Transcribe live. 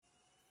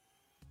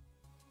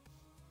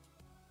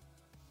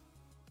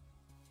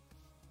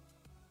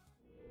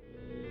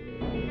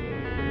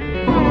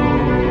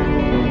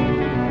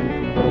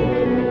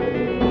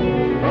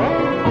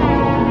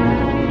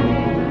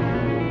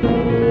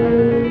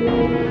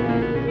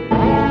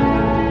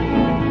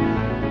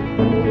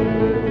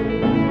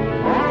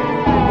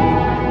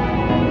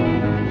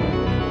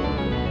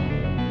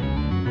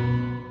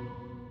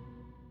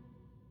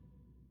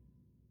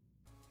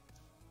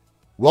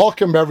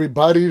Welcome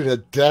everybody to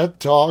Dead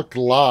Talk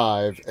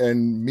Live.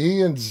 And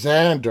me and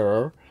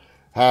Xander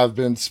have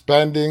been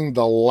spending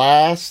the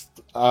last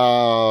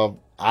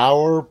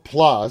hour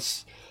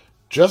plus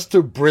just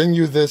to bring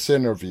you this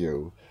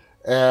interview.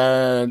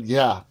 And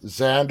yeah,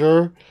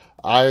 Xander,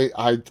 I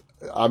I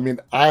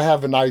I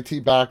have an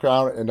IT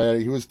background,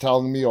 and he was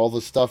telling me all the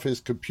stuff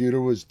his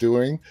computer was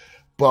doing,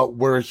 but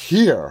we're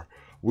here.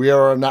 We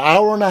are an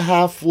hour and a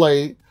half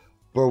late,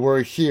 but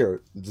we're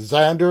here.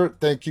 Xander,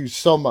 thank you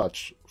so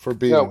much for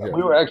Yeah, being we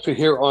here. were actually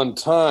here on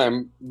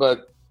time,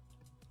 but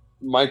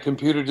my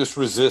computer just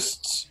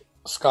resists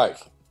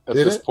Skype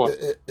at this point.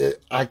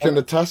 I I can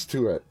attest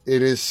to it.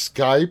 It is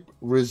Skype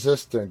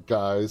resistant,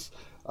 guys.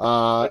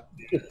 I Uh,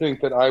 used to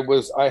think that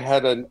I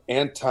had an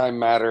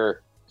antimatter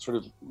sort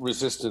of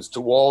resistance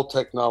to all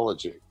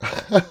technology,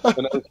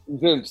 and I was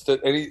convinced that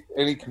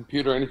any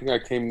computer, anything I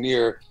came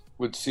near,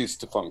 would cease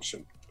to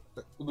function.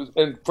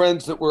 And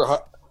friends that were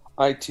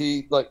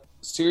IT, like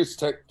serious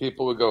tech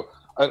people, would go,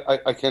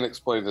 I can't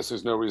explain this.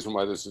 There's no reason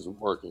why this isn't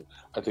working.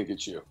 I think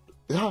it's you.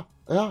 Yeah,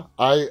 yeah.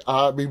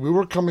 I mean, we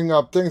were coming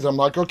up things. I'm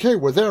like, okay,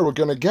 we're there. We're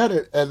gonna get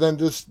it. And then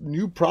this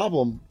new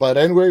problem. But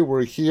anyway,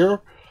 we're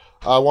here.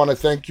 I want to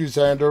thank you,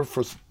 Xander,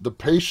 for the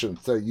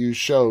patience that you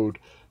showed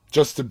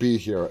just to be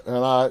here.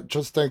 And I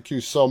just thank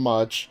you so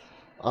much.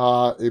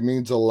 It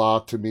means a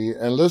lot to me.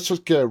 And let's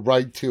just get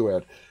right to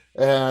it.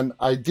 And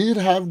I did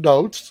have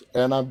notes,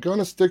 and I'm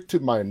gonna stick to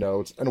my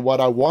notes. And what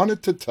I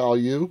wanted to tell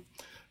you,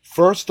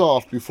 first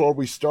off, before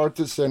we start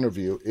this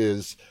interview,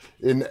 is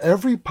in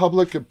every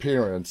public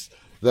appearance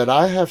that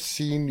I have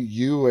seen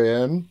you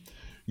in,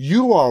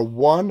 you are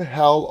one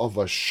hell of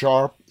a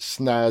sharp,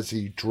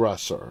 snazzy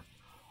dresser.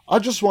 I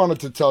just wanted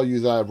to tell you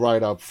that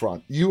right up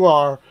front. You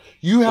have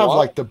Why?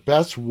 like the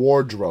best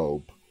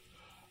wardrobe,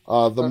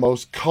 the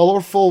most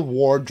colorful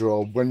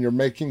wardrobe when you're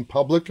making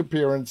public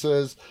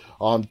appearances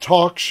on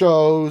talk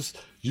shows.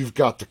 You've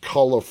got the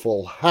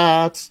colorful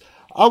hats.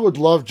 I would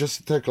love just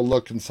to take a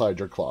look inside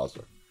your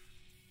closet.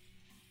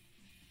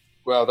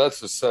 Wow,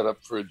 that's a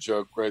setup for a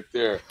joke right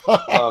there.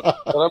 But I'm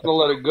going to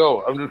let it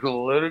go. I'm just going to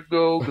let it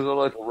go because I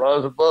like to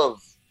rise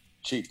above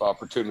cheap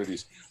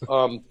opportunities.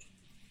 Um,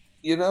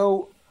 you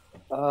know,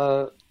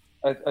 uh,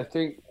 I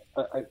think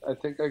I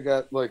think I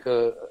got like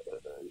a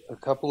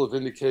couple of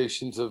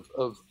indications of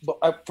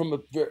but from a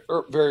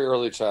very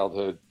early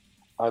childhood.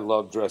 I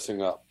love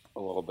dressing up a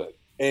little bit,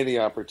 any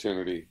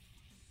opportunity,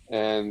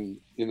 and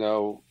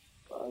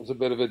I was a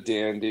bit of a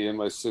dandy, and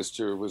my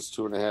sister was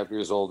 2.5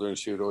 years older, and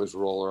she would always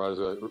roll her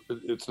eyes.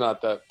 It's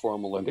not that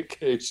formal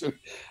indication,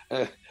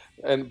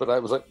 and, but I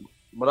was like,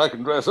 but I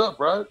can dress up,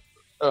 right?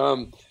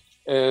 Um,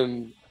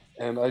 and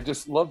and I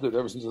just loved it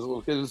ever since I was a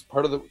little kid. It was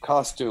part of the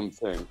costume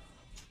thing.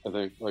 I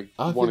think, like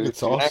I think wanting to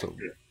it's be an awesome.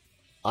 actor.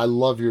 I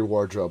love your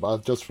wardrobe. I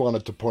just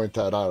wanted to point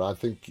that out. I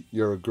think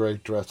you're a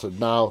great dresser.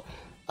 Now,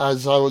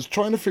 as I was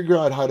trying to figure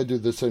out how to do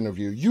this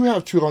interview, you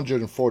have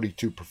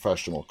 242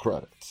 professional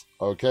credits.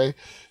 Okay,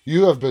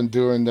 you have been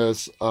doing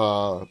this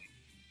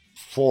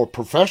for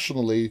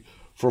professionally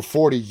for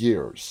 40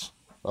 years.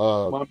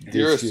 Mom This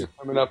Dearest is year.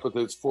 coming up with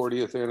its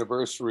 40th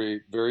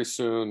anniversary very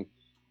soon.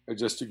 I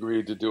just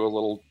agreed to do a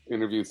little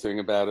interview thing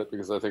about it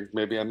because I think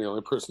maybe I'm the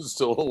only person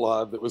still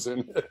alive that was in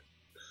it.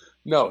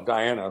 No,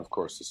 Diana, of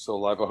course, is still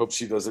alive. I hope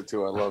she does it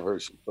too. I love her.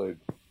 She played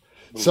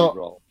the lead So,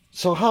 role.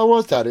 so how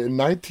was that in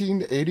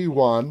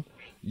 1981?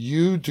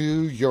 You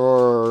do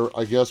your,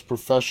 I guess,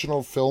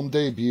 professional film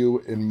debut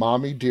in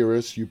Mommy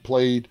Dearest. You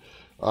played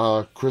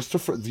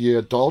Christopher, the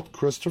adult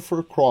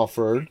Christopher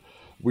Crawford.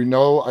 I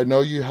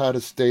know you had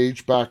a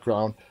stage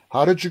background.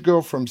 How did you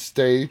go from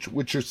stage,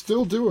 which you're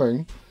still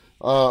doing,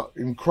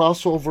 and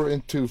cross over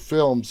into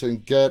films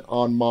and get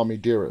on Mommy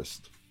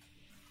Dearest?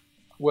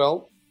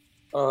 Well,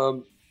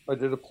 I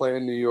did a play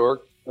in New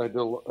York. I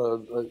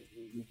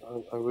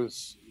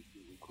was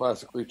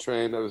classically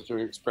trained. I was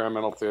doing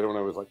experimental theater when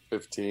I was like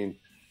 15,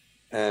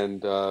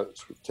 and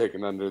sort of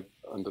taken under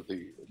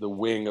the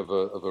wing of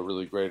a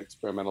really great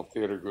experimental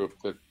theater group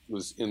that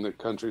was in the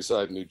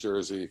countryside in New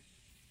Jersey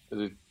that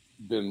had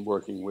been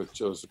working with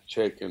Joseph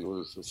Chaikin, who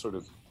was a sort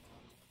of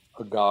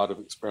a god of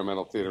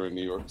experimental theater in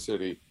New York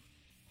City,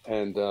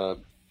 and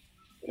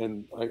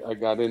I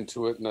got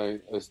into it,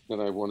 and then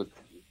I wanted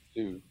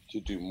to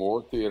do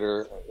more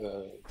theater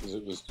because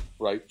it was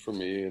right for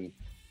me, and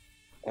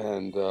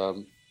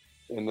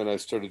and then I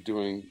started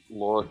doing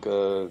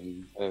Lorca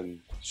and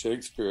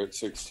Shakespeare at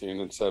 16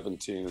 and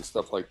 17 and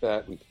stuff like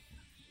that,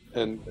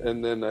 and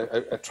then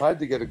I tried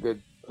to get a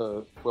good,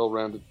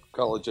 well-rounded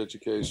college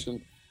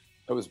education.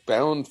 I was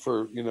bound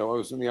for, I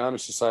was in the Honor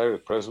Society, I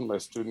was president of my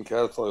student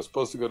council. I was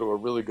supposed to go to a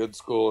really good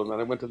school, and then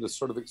I went to this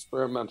sort of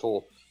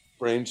experimental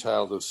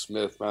brainchild of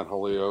Smith, Mount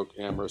Holyoke,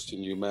 Amherst,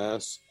 and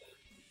UMass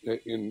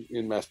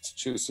in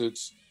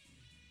Massachusetts,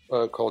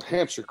 called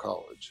Hampshire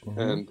College, Hmm.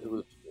 and it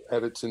was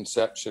at its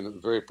inception a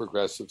very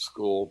progressive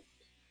school,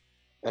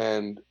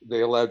 and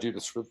they allowed you to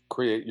sort of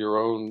create your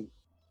own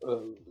uh,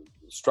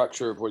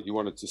 structure of what you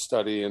wanted to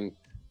study, and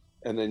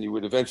then you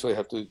would eventually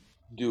have to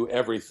do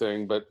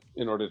everything, but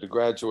in order to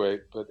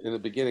graduate. But in the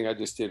beginning, I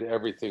just did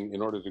everything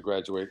in order to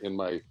graduate in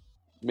my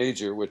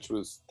major, which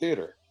was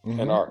theater and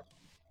Mm-hmm. art.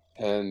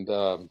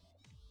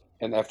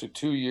 And after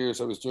 2 years,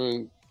 I was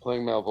playing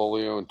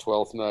Malvolio in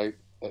Twelfth Night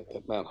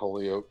at Mount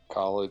Holyoke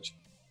College,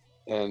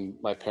 and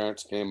my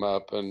parents came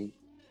up, and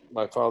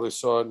my father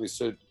saw it, and he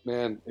said,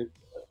 "Man,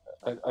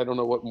 I don't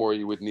know what more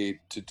you would need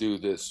to do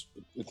this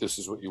if this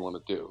is what you want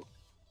to do."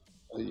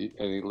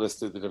 And he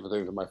listed the different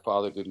things that my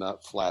father did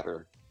not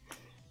flatter.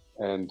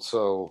 And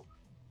so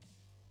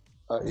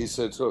he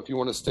said, "So if you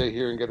want to stay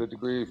here and get a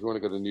degree, if you want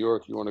to go to New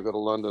York, you want to go to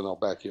London, I'll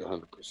back you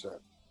 100%."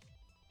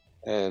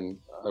 And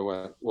I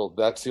went, "Well,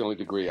 that's the only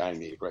degree I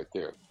need right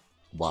there.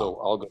 So Wow.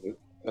 I'll go."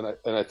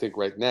 And I think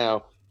right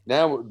now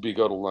it would be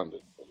go to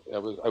London. I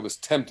was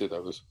tempted. I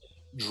was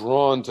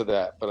drawn to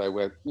that, but I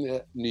went,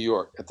 New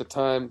York. At the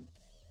time,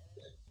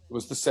 it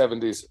was the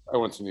 70s. I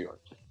went to New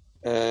York,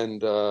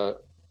 and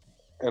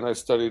I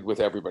studied with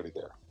everybody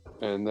there.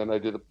 And then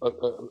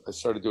I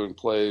started doing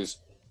plays.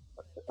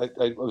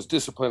 I was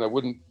disciplined. I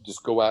wouldn't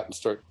just go out and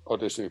start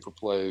auditioning for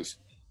plays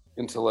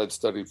until I'd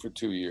studied for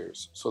 2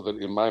 years, so that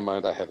in my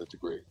mind I had a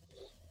degree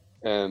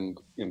and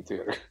in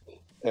theater.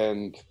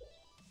 And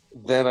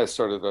then I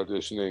started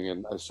auditioning,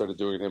 and I started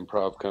doing an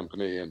improv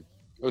company. And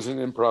it was an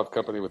improv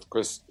company with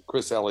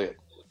Chris Elliott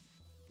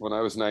when I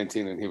was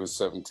 19 and he was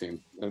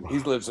 17. And he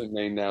lives in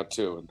Maine now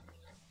too. And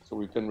so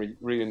we've been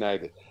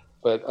reunited.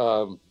 But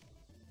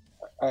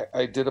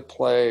I did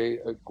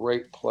a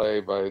great play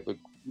by the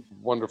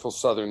wonderful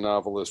Southern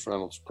novelist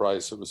Reynolds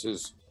Price. It was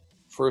his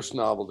first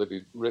novel that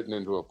he'd written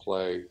into a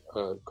play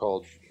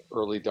called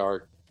Early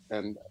Dark.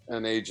 And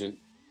a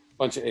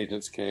bunch of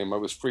agents came. I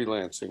was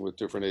freelancing with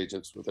different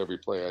agents with every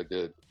play I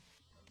did.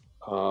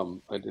 I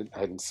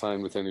hadn't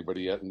signed with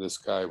anybody yet, and this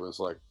guy was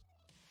like,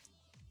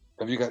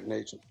 "Have you got an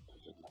agent?" I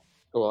said,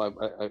 "Oh,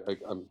 well,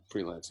 I'm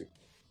freelancing."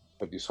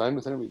 "Have you signed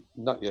with anybody?"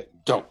 "Not yet."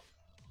 "Don't.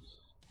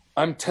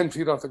 I'm 10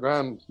 feet off the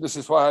ground. This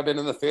is why I've been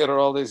in the theater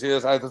all these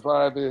years.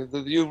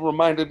 You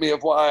reminded me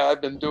of why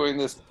I've been doing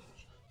this.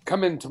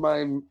 Come into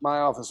my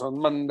office on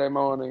Monday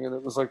morning." And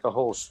it was like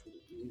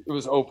it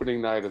was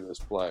opening night of this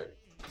play.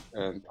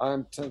 And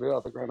I'm 10 feet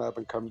off the ground. I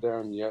haven't come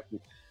down yet.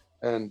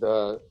 And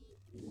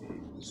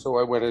so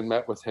I went and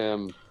met with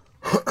him,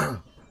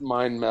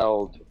 mind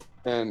meld.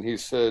 And he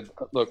said,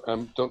 "Look,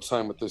 don't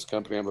sign with this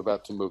company. I'm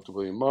about to move to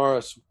William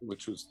Morris,"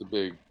 which was the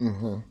big.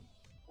 Mm-hmm.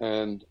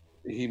 And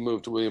he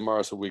moved to William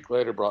Morris a week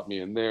later, brought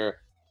me in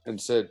there,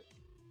 and said,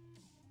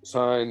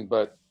 "Sign,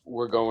 but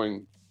we're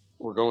going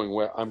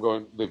where I'm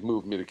going." They've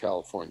moved me to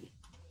California.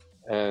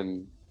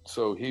 And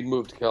so he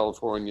moved to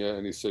California,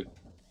 and he said,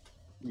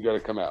 "You got to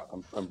come out.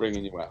 I'm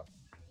bringing you out."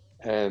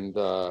 And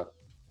I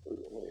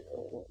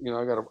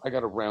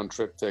got a round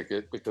trip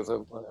ticket because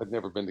I'd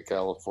never been to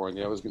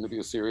California. I was going to be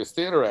a serious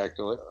theater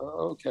actor. Like,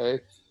 okay,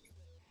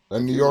 I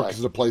And New do York like,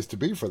 is the place to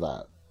be for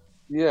that.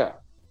 yeah.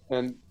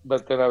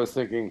 But then I was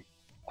thinking,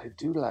 I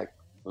do like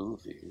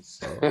movies.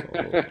 Oh.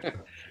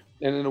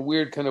 And in a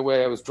weird kind of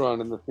way, I was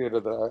drawn in the theater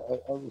that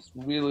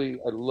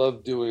I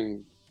loved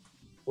doing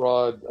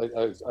broad.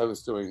 I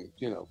was doing,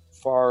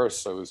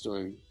 farce. I was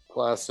doing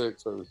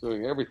classics. I was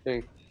doing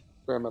everything,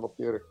 experimental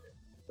theater.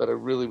 But I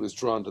really was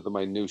drawn to the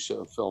minutia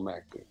of film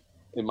acting.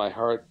 In my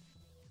heart,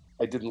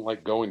 I didn't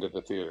like going to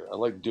the theater. I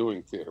liked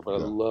doing theater, but I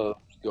Yeah. loved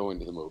going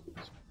to the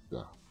movies.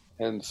 Yeah.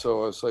 And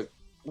so I was like,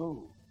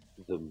 oh,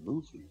 the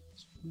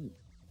movies.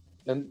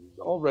 And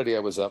already I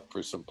was up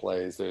for some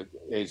plays. The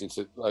agents,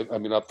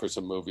 up for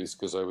some movies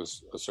because I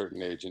was a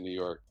certain age in New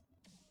York.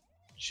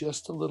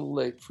 Just a little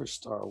late for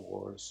Star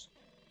Wars.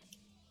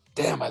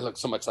 Damn, I look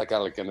so much like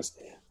Alec Guinness.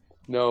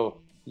 No,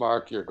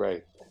 Mark, you're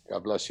great.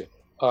 God bless you.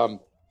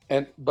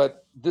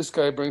 But this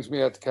guy brings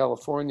me out to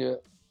California.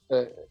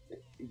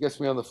 He gets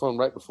me on the phone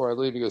right before I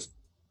leave. He goes,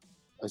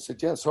 I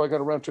said, "Yeah, so I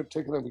got a round trip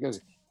ticket." And he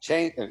goes,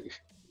 "Change." And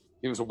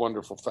he was a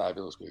wonderful,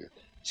 fabulous guy.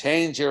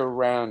 "Change your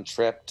round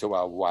trip to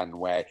a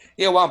one-way.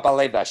 You won't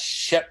believe the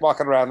shit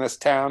walking around this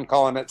town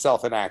calling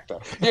itself an actor.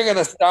 You're going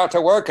to start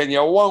to work and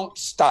you won't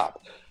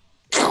stop."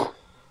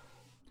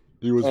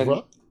 He was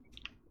what?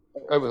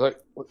 I was like,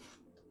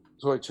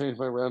 so I changed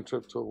my round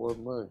trip to a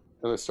one-way.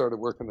 And I started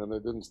working and I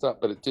didn't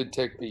stop. But it did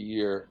take a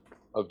year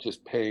of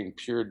just paying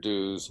pure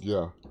dues,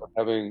 Yeah.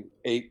 having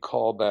 8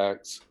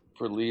 callbacks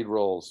for lead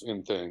roles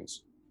in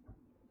things,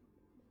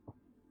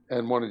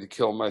 and wanted to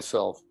kill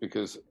myself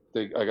because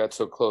I got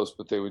so close,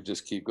 but they would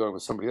just keep going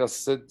with somebody else.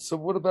 I said, "So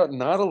what about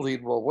not a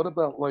lead role? What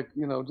about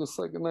just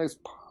like a nice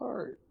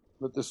part?"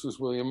 But this was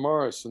William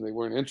Morris, and they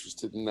weren't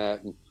interested in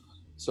that. And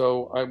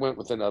so I went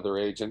with another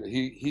agent.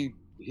 He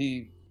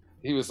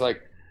was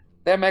like,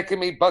 "They're making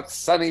me book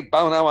Sonny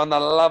Bono on the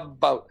Love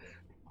Boat.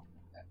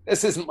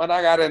 This isn't what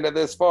I got into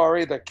this for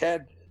either,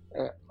 kid.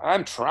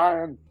 I'm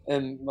trying."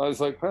 And I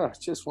was like, I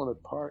just want a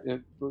part.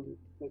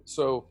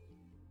 So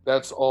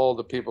that's all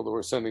the people that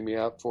were sending me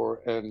out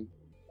for. And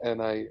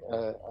I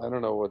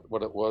don't know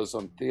what it was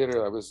on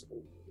theater. I was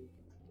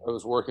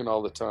working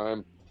all the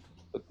time,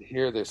 but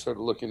here they started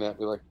looking at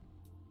me like,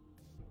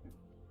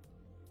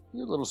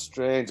 "You're a little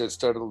strange." I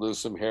started to lose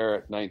some hair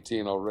at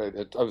 19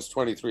 already. I was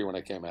 23 when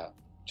I came out,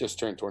 just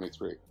turned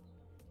 23,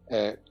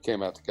 and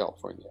came out to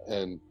California.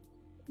 And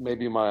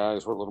maybe my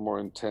eyes were a little more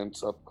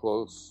intense up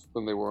close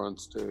than they were on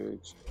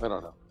stage. I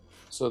don't know.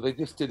 So they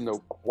just didn't know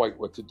quite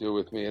what to do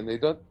with me, and they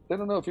don't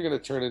know if you're going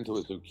to turn into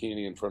a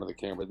zucchini in front of the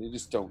camera. They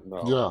just don't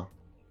know. Yeah.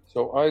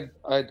 So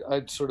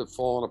I'd sort of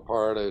fallen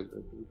apart.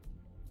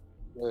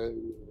 A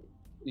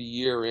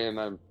year in,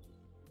 I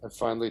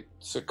finally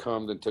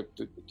succumbed and took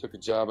a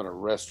job in a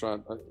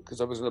restaurant because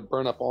I was going to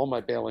burn up all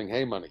my baling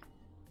hay money,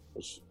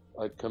 which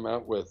I'd come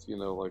out with.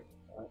 Like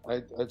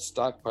I'd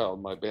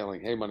stockpiled my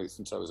baling hay money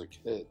since I was a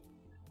kid,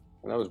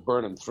 and I was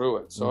burning through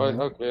it. So Hmm.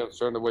 I'm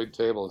starting to wait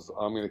tables.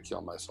 I'm going to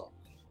kill myself.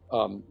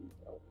 Um,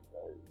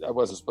 I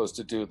wasn't supposed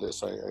to do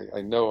this.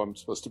 I know I'm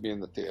supposed to be in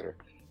the theater,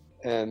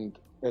 and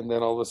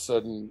then all of a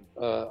sudden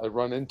I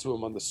run into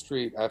him on the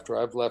street after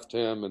I've left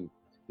him, and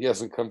he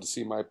hasn't come to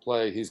see my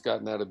play. He's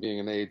gotten out of being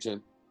an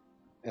agent,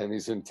 and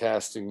he's in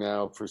casting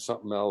now for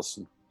something else.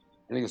 And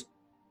he goes,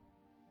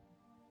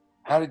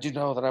 "How did you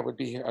know that I would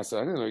be here?" I said,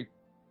 "I didn't know.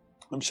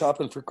 I'm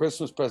shopping for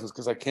Christmas presents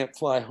because I can't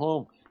fly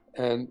home."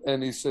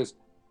 And he says,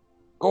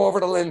 "Go over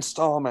to Lynn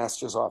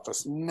Stallmaster's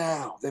office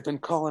now. They've been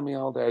calling me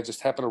all day. I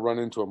just happened to run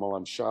into him while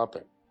I'm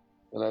shopping,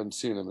 and I haven't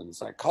seen him. And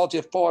he's like, called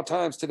you 4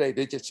 times today.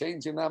 Did you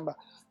change your number?"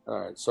 All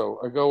right. So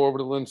I go over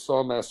to Lynn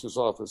Stallmaster's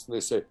office, and they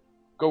say,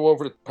 "Go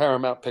over to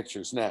Paramount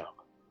Pictures now."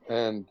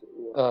 And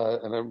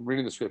I'm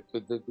reading the script.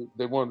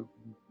 They want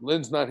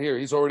Lynn's not here.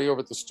 He's already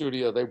over at the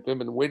studio. They've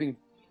been waiting.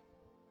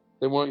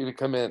 They want you to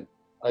come in.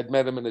 I'd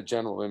met him in a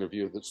general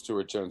interview that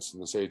Stuart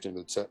Jensen, this agent,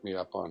 had set me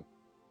up on,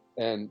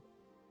 and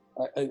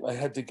I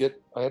had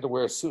to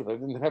wear a suit. I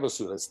didn't have a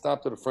suit. I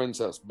stopped at a friend's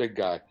house, big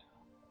guy,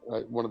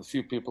 one of the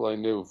few people I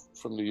knew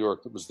from New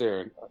York that was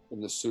there,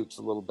 and the suit's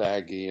a little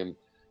baggy, and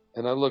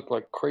I look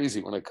like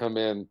crazy when I come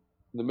in.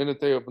 The minute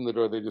they open the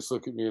door, they just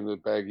look at me in the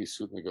baggy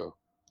suit and they go,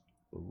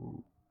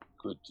 "Ooh,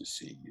 good to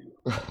see you."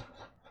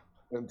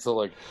 And so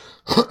like,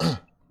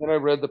 then I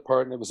read the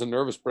part, and it was a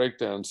nervous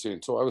breakdown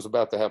scene. So I was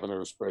about to have a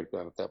nervous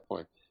breakdown at that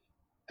point,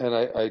 and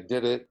I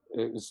did it.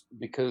 It was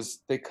because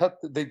they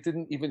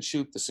didn't even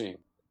shoot the scene.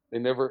 They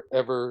never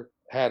ever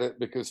had it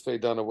because Faye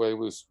Dunaway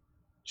was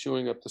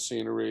chewing up the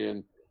scenery,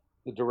 and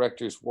the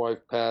director's wife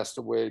passed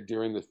away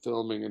during the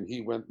filming, and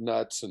he went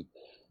nuts. And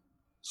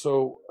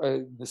so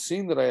the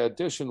scene that I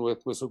auditioned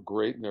with was a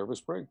great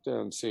nervous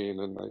breakdown scene,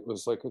 and it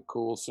was like a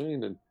cool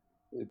scene. And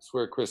it's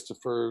where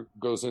Christopher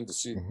goes in to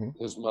see Hmm.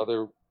 his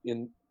mother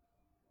in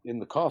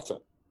the coffin,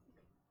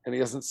 and he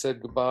hasn't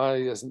said goodbye.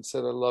 He hasn't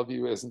said "I love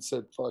you." He hasn't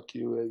said "fuck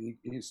you."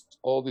 He's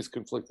all these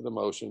conflicted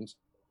emotions,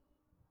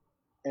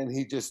 and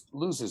he just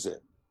loses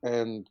it.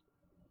 And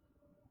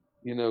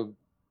you know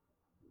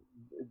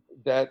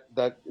that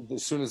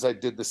as soon as I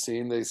did the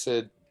scene, they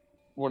said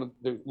one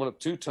of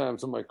 2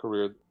 times in my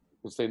career,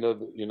 because they know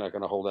that you're not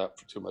going to hold out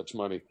for too much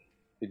money.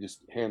 They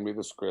just hand me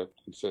the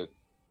script and said,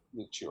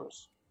 "It's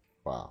yours."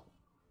 Wow.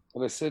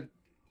 And I said,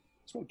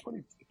 it's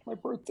my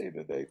birthday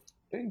today.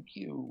 Thank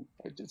you.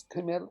 I just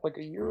came at it like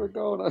a year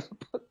ago, and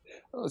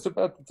I was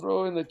about to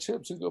throw in the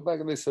chips and go back,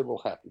 and they said,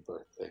 "Well, happy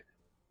birthday.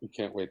 We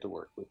can't wait to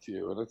work with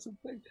you." And I said,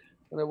 "Thank."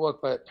 And I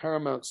walked by at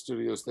Paramount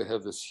Studios. They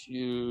have this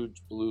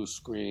huge blue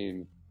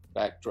screen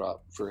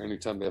backdrop for any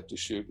time they have to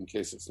shoot in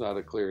case it's not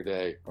a clear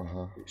day.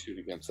 Uh-huh. They shoot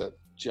against that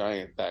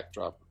giant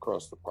backdrop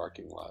across the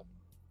parking lot.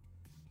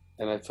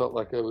 And I felt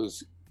like I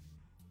was,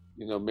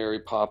 Mary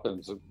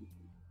Poppins.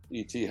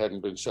 E.T.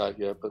 hadn't been shot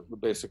yet, but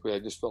basically I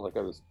just felt like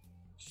I was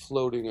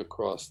floating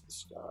across the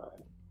sky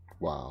to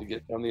Wow.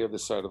 get on the other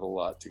side of the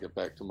lot to get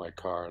back to my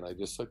car. And I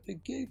just like, they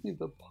gave me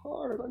the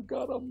part. I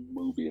got a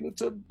movie, and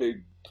it's a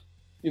big,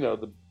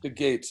 the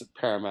gates at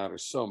Paramount are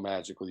so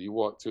magical. You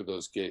walk through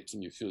those gates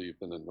and you feel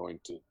you've been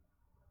anointed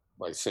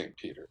by St.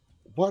 Peter.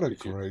 What a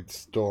If you, great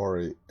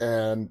story.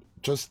 And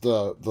just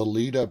the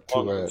lead up to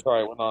I'm it,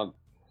 sorry, I went on.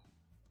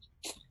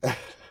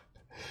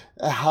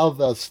 how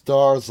the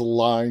stars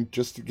aligned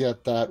just to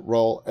get that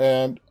role.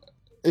 And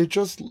it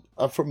just,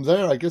 from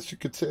there, I guess you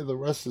could say the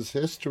rest is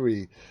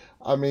history.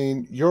 I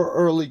mean, your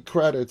early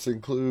credits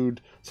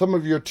include some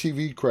of your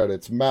TV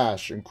credits: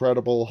 MASH,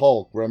 Incredible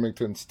Hulk,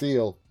 Remington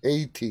Steele,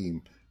 A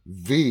Team,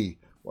 V,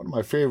 one of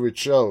my favorite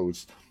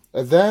shows.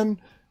 And then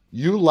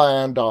you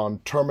land on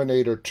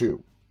Terminator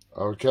 2.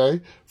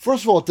 Okay?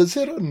 First of all, does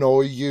it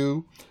annoy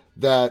you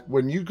that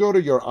when you go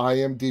to your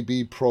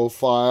IMDb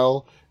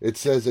profile, it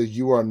says that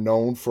you are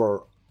known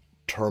for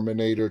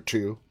Terminator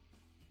 2?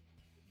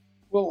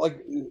 Well,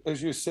 like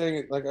as you're saying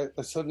it, like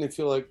I suddenly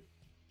feel like,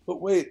 but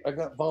wait, I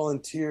got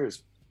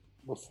Volunteers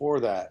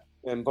before that,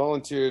 and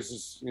Volunteers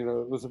is,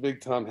 it was a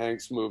big Tom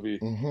Hanks movie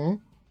Mm-hmm.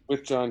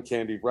 with John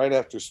Candy right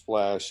after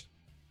Splash,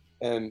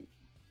 and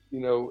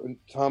and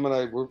Tom and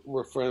I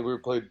were friends. We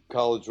played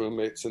college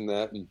roommates in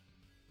that, and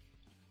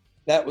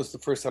that was the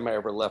first time I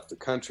ever left the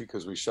country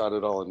because we shot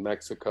it all in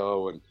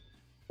Mexico, and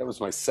that was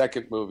my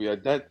second movie.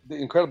 The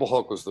Incredible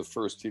Hulk was the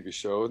first TV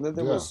show, and then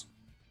there Yeah. was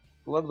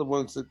a lot of the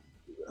ones that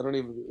I don't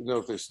even know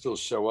if they still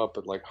show up,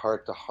 at like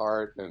Heart to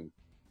Heart and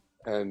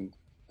and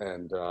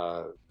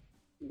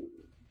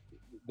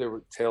there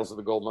were Tales of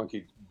the Gold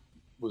Monkey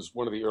was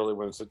one of the early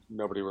ones that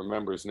nobody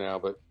remembers now,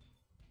 but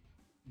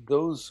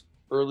those.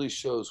 early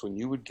shows when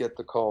you would get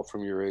the call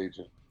from your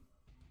agent,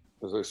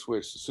 as I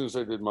switched, as soon as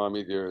I did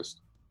Mommy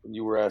Dearest, and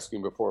you were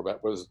asking before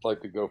about what is it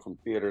like to go from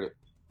theater to,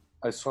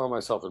 I saw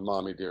myself in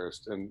Mommy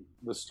Dearest. And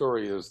the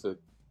story is that,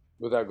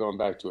 without going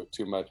back to it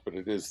too much, but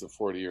it is the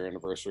 40-year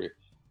anniversary.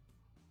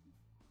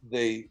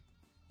 I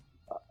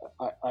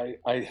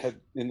had,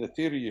 in the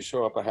theater, you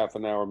show up a half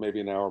an hour, maybe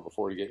an hour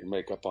before to get your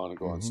makeup on and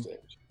go on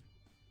stage.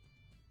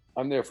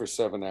 I'm there for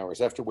 7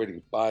 hours after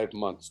waiting 5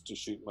 months to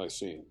shoot my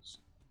scenes.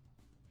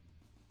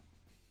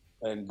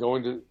 And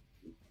going to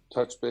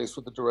touch base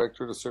with the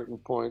director at a certain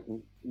point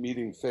and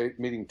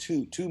meeting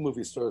two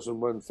movie stars,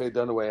 and one, Faye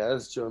Dunaway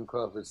as Joan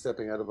Crawford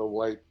stepping out of a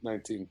white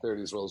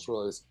 1930s Rolls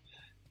Royce.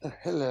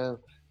 Hello.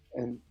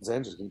 And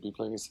Xander's going to be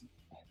playing.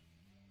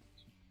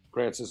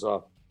 Prances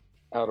off,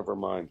 out of her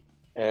mind.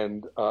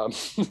 And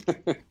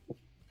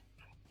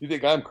you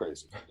think I'm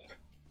crazy.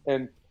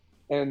 And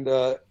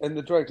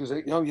the director's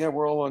like, oh yeah,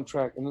 we're all on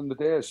track. And then the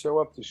day I show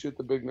up to shoot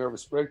the big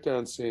nervous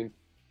breakdown scene,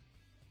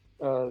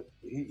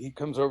 he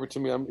comes over to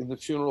me. I'm in the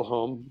funeral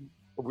home,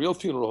 a real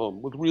funeral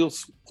home with real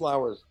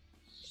flowers.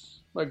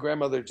 My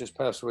grandmother just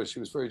passed away. She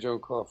was very Joan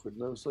Crawford.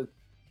 And I was like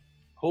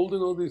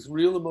holding all these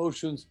real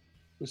emotions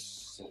for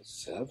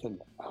 7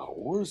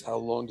 hours. How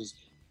long does,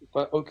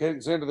 okay,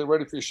 Xander, they're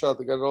ready for your shot.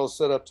 They got it all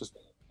set up.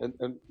 And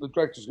the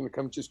director's going to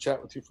come just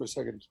chat with you for a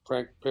second.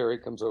 Frank Perry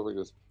comes over. He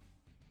goes,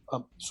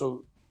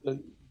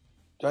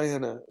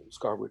 Diana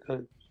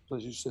Scarwood,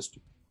 plays your sister.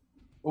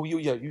 Oh,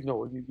 you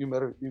know her. You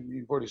met her.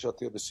 You've already shot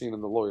the other scene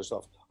in the lawyer's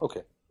office.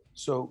 Okay,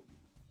 so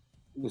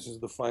this is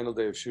the final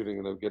day of shooting,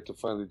 and I get to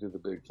finally do the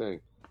big thing.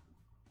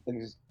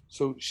 And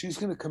so she's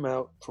going to come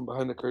out from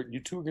behind the curtain. You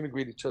two are going to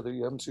greet each other.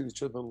 You haven't seen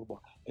each other in a little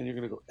while, and you're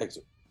going to go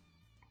exit.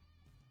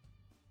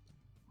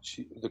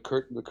 The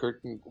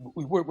curtain.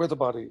 Where the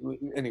body?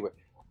 Anyway,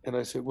 and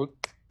I said, well,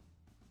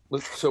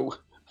 so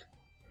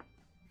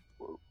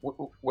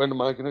when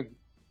am I going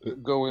to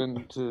go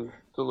in to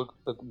look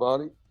at the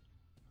body?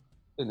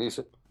 And he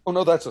said, oh,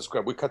 no, that's a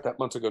scrub. We cut that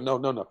months ago.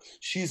 No.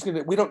 She's going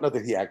to, we don't know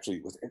that he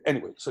actually was.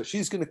 Anyway, so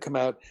she's going to come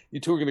out.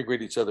 You two are going to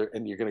greet each other,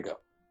 and you're going to go.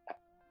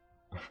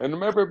 And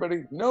remember,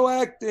 everybody, no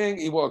acting.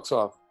 He walks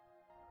off.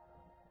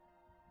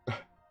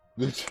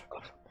 A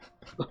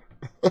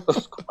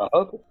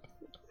scrub?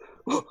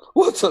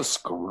 What's a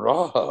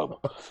scrub?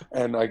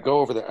 And I go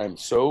over there. I'm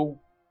so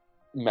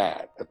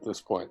mad at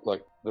this point,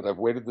 like that I've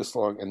waited this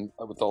long and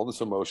with all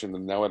this emotion,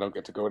 and now I don't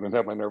get to go in and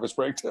have my nervous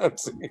breakdown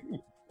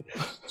scene.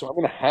 So I'm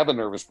going to have a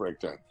nervous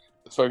breakdown.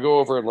 So I go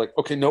over and like,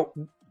 okay, no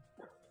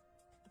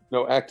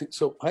acting.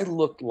 So I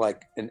looked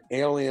like an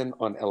alien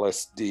on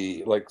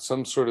LSD, like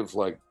some sort of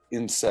like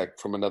insect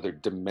from another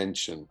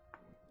dimension,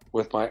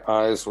 with my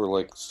eyes were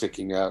like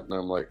sticking out, and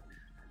I'm like,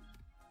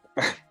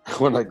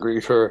 when I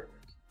greet her,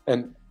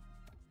 and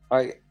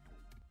I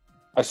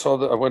saw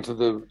that I went to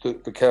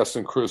the cast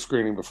and crew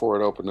screening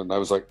before it opened, and I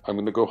was like, I'm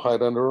going to go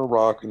hide under a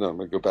rock, and then I'm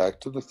going to go back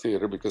to the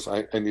theater because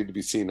I need to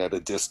be seen at a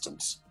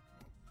distance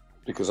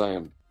because I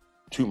am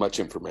too much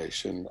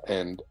information,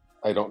 and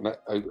I don't know.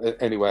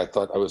 Anyway, I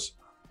thought I was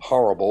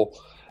horrible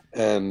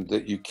and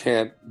that you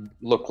can't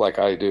look like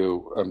I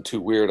do. I'm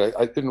too weird.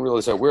 I didn't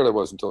realize how weird I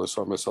was until I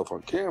saw myself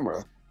on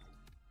camera.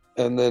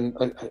 And then,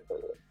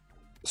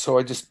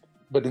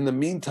 but in the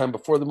meantime,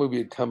 before the movie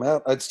had come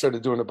out, I'd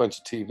started doing a bunch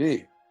of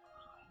TV.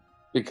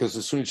 Because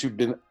as soon as you've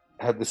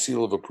had the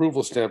seal of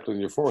approval stamped on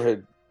your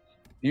forehead,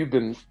 you've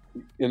been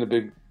in a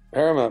big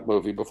Paramount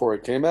movie before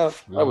it came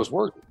out. Yeah. I was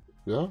working.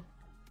 Yeah.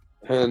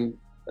 And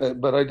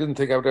but I didn't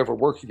think I would ever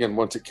work again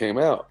once it came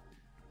out.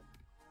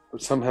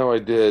 But somehow I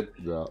did.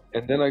 Yeah.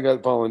 And then I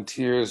got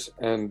volunteers,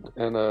 and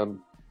then I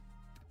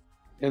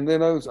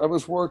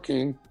was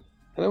working,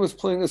 and I was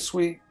playing a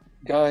sweet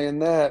guy in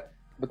that.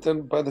 But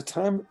then by the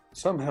time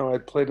somehow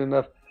I'd played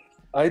enough,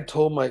 I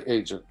told my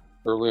agent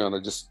early on,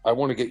 I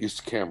want to get used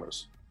to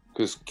cameras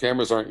because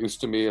cameras aren't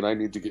used to me and I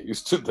need to get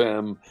used to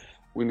them.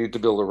 We need to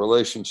build a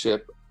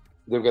relationship.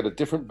 They've got a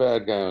different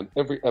bad guy on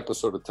every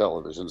episode of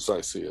television as I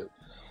see it.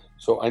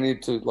 So I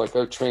need to, like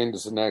I trained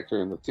as an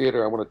actor in the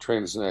theater, I want to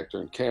train as an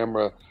actor in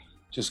camera.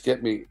 Just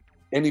get me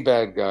any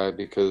bad guy,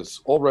 because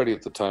already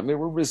at the time they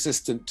were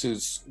resistant to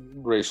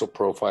racial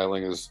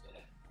profiling as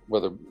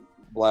whether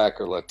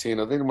black or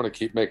Latino. They didn't want to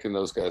keep making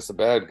those guys the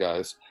bad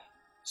guys.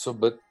 So,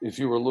 but if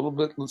you were a little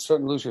bit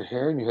starting to lose your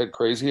hair and you had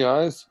crazy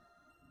eyes,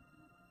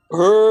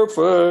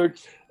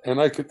 perfect.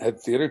 And I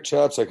had theater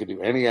chops. I could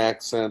do any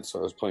accent. So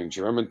I was playing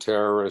German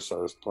terrorists. I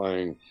was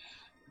playing,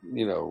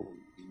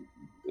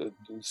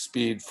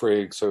 speed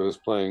freaks. I was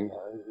playing,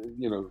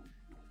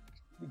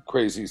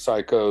 crazy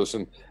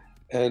psychos.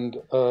 And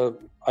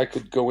I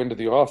could go into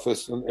the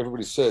office and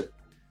everybody said,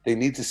 they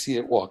need to see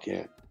it walk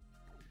in.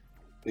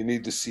 They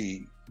need to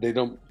see, they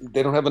don't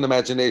have an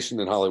imagination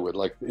in Hollywood.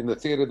 Like in the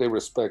theater, they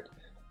respect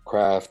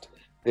craft.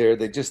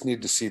 They just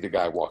need to see the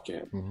guy walk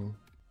in. Mm-hmm.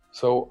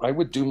 So I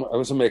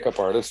was a makeup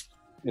artist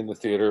in the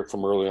theater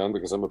from early on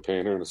because I'm a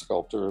painter and a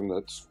sculptor, and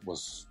that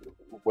was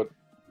what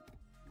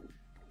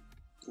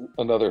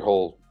another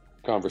whole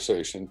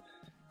conversation.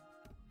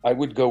 I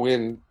would go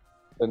in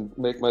and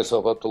make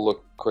myself up to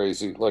look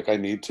crazy like I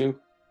need to,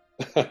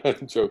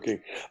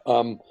 Joking.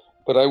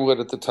 But I would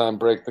at the time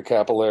break the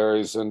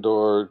capillaries and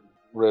or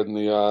redden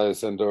the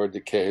eyes and or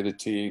decay the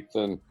teeth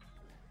and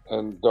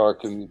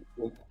darken,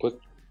 put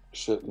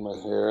shit in my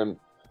hair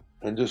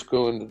and just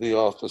go into the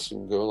office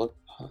and go like,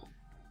 huh.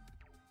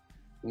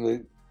 And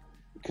they,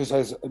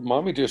 because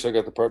mommy dear, so I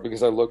got the part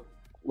because I look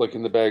like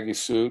in the baggy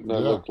suit and I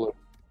Yeah. look like,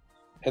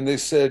 and they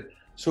said,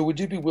 so would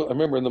you be willing, I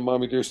remember in the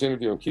Mommy Dearest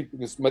interview, I'm keeping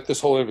this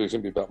whole interview is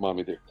going to be about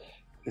Mommy Dear.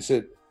 They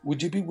said,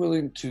 would you be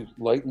willing to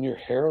lighten your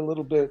hair a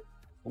little bit?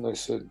 And I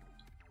said,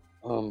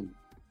 um,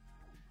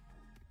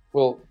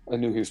 well, I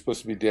knew he was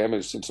supposed to be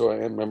damaged. And so I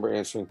remember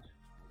answering,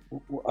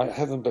 I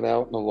haven't been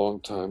out in a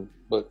long time,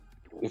 but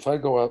if I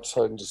go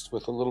outside and just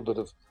with a little bit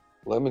of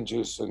lemon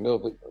juice, I know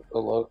that a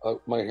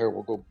lot my hair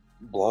will go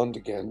blonde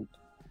again.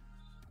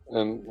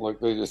 And like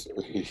they just,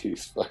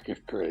 he's fucking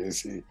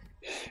crazy.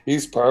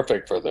 He's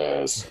perfect for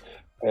this.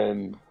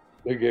 And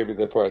they gave me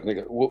that part, and they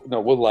go,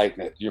 no, we'll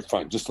lighten it. You're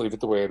fine. Just leave it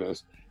the way it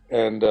is.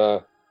 And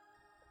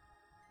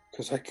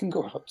because I can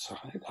go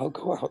outside, I'll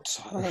go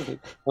outside.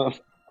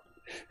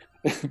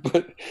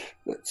 But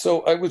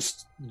so I would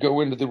go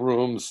into the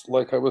rooms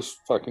like I was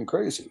fucking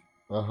crazy,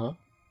 Uh-huh.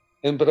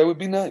 but I would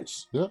be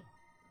nice. Yeah.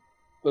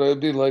 But I'd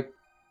be like,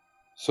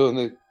 so and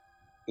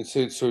they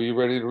say, so are you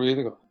ready to read?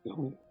 I go,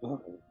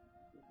 no,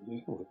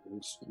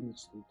 it's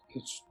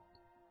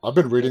I've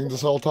been reading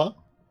this whole time.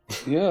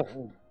 yeah,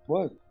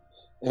 what?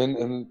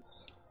 And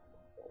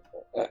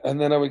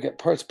and then I would get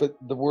parts, but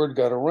the word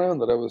got around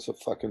that I was a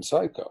fucking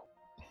psycho.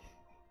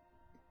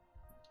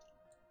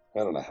 I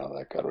don't know how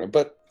that got around,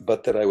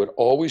 but that I would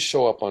always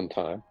show up on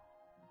time.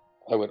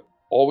 I would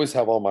always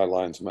have all my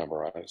lines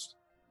memorized.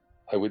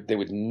 They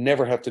would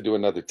never have to do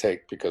another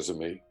take because of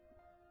me.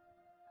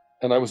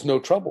 And I was no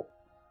trouble.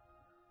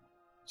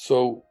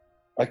 So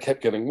I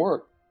kept getting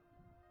work.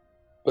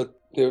 But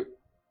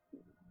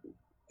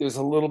there's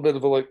a little bit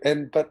of a like,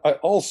 but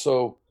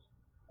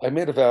I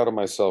made a vow to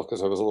myself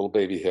because I was a little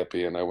baby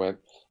hippie, and I went,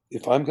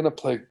 if I'm going to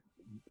play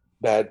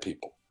bad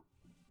people,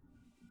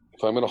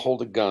 if I'm going to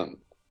hold a gun,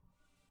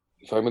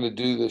 if I'm going to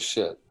do this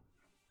shit,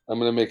 I'm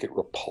going to make it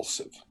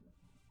repulsive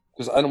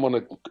because I don't want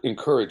to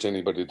encourage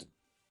anybody to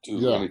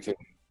do anything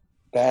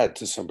bad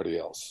to somebody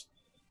else,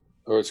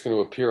 or it's going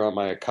to appear on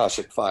my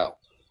Akashic file,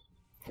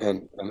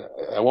 and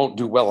I won't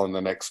do well in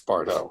the next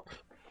Bardo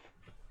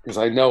because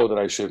I know that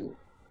I shouldn't.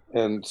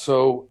 And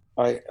so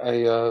I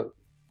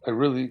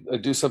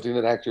do something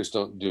that actors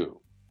don't do,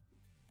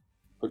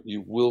 but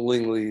you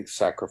willingly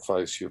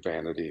sacrifice your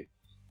vanity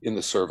in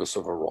the service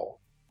of a role.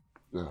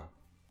 Yeah.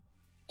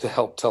 To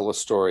help tell a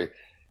story.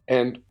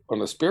 And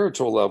on a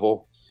spiritual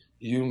level,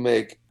 you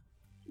make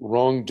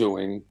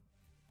wrongdoing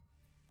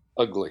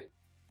ugly.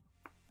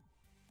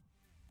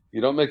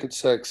 You don't make it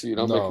sexy. You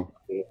don't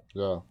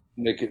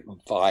make it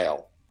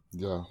vile.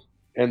 Yeah.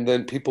 And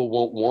then people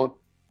won't want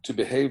to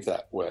behave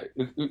that way.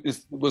 It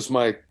was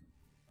my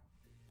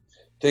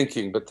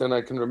thinking. But then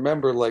I can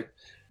remember, like,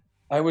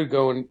 I would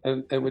go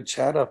and would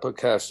chat up a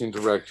casting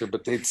director,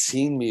 but they'd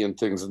seen me in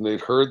things and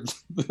they'd heard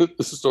the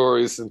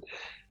stories. And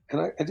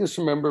I just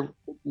remember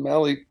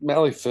Mally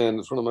Finn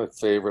is one of my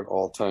favorite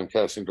all-time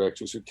casting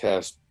directors who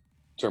cast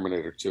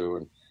Terminator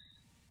 2.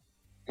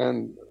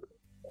 And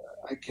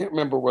I can't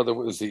remember whether it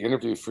was the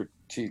interview for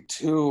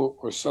T2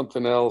 or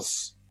something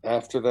else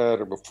after that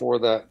or before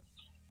that.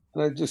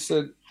 And I just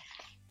said,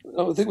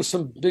 I think it was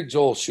some big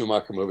Joel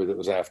Schumacher movie that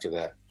was after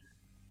that.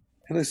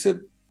 And I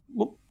said,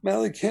 well,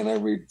 Mally, can I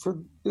read for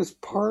this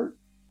part?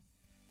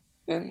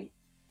 And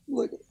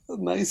like a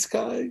nice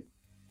guy.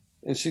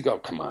 And she'd go,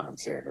 come on,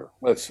 Xander,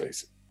 let's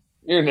face it.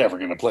 You're never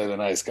going to play the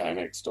nice guy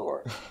next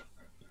door.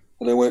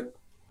 And I went,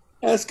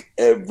 ask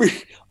every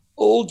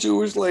old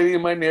Jewish lady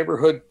in my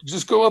neighborhood,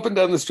 just go up and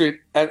down the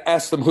street and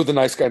ask them who the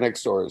nice guy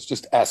next door is.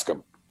 Just ask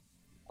them.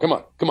 Come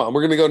on,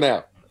 we're going to go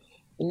now.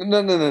 No,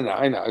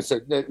 I know. I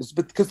said,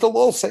 because they'll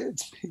all say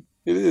it.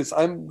 It is.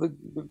 I'm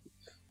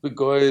the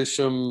goyish,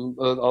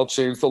 I'll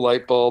change the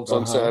light bulbs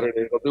on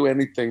Saturday. I'll do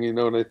anything,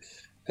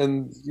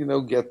 and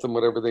get them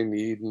whatever they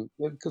need. And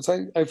because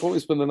I've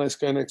always been the nice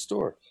guy next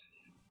door,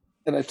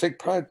 and I take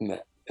pride in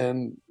that.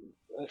 And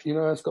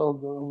ask all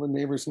the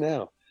neighbors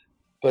now.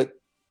 But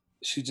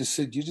she just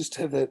said, you just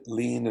have that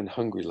lean and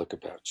hungry look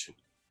about you.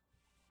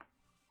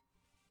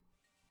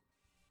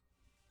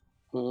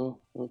 Oh,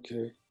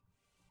 okay.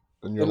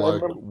 And you're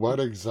like, what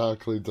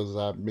exactly does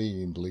that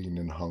mean, lean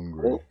and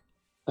hungry? Well,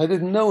 I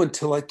didn't know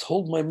until I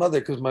told my mother,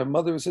 because my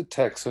mother was a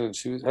Texan and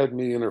she had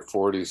me in her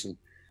 40s and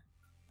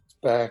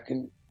back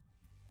and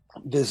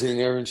visiting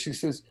her. And she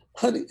says,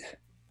 honey,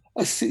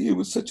 I see you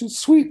as such a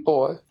sweet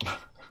boy,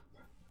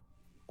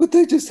 but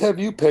they just have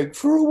you pegged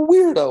for a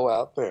weirdo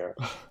out there.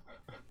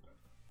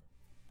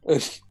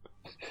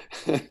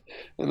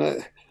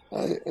 And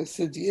I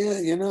said,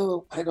 yeah,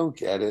 I don't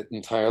get it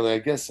entirely. I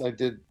guess I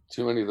did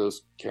too many of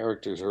those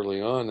characters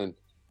early on.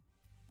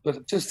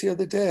 But just the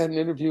other day, I had an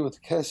interview with a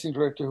casting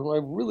director who I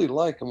really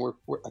like, and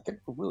I think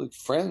we're really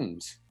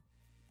friends.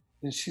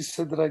 And she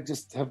said that I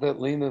just have that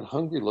lean and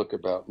hungry look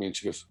about me. And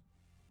she goes,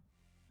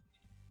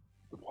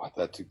 Wow,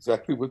 that's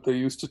exactly what they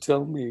used to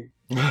tell me.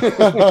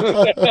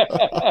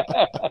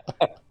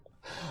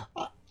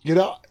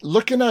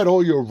 Looking at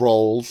all your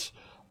roles,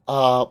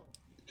 uh,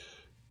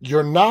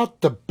 you're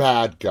not the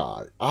bad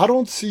guy. I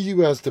don't see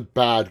you as the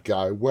bad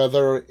guy,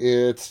 whether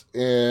it's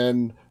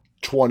in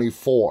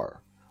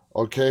 24,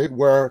 okay,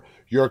 where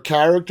your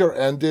character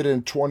ended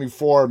in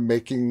 24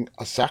 making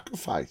a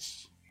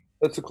sacrifice.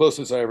 That's the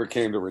closest I ever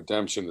came to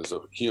redemption as a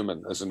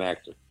human, as an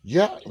actor.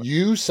 Yeah,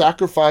 you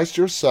sacrificed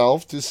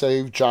yourself to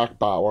save Jack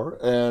Bauer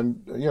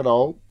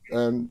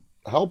and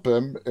help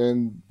him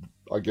in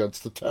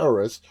against the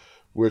terrorists,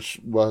 which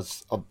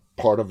was a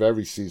part of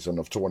every season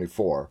of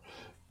 24.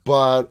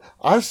 But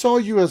I saw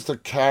you as the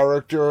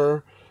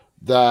character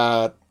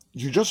that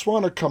you just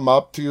want to come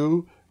up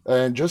to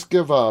and just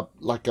give a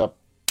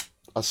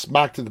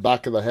smack to the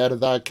back of the head of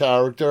that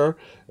character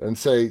and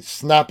say,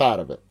 snap out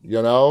of it,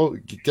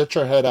 get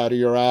your head out of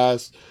your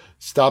ass,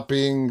 stop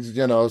being,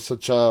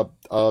 such a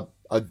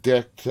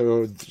dick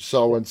to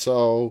so and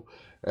so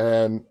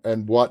and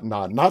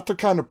whatnot. Not the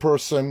kind of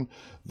person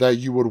that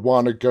you would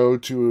want to go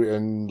to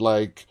and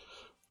like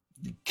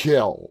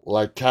kill,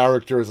 like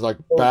characters like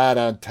bad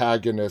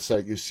antagonists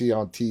that you see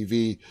on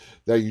TV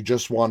that you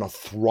just want to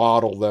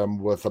throttle them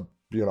with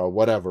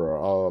whatever,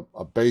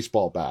 a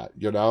baseball bat,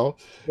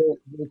 Well,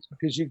 it's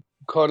because you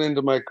caught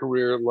into my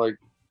career like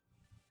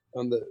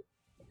on the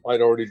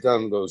I'd already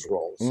done those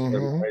roles. And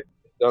Mm-hmm. I'd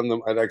done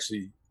them. I'd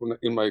actually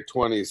in my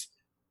 20s,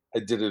 I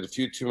did it a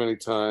few too many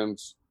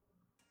times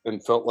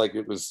and felt like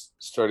it was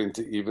starting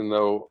to, even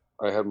though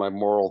I had my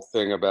moral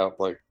thing about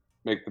like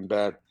make them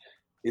bad,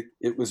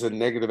 it was a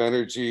negative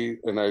energy.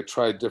 And I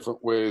tried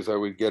different ways I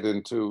would get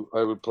into.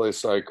 I would play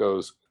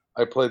psychos.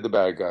 I played the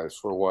bad guys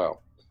for a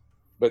while,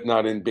 but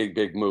not in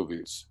big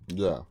movies.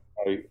 Yeah.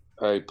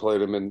 I played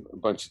them in a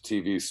bunch of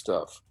TV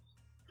stuff.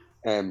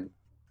 And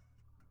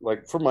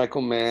like for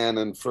Michael Mann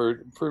and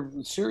for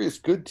serious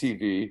good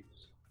TV.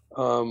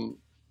 Um,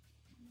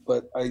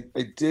 but I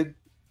did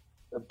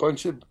a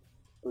bunch of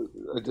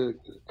I did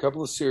a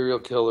couple of serial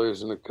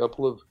killers and a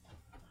couple of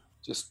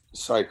just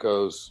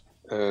psychos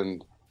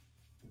and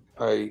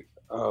I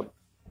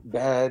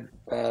bad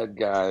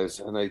guys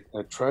and I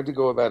tried to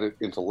go about it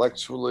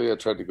intellectually. I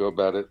tried to go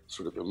about it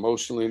sort of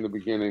emotionally in the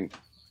beginning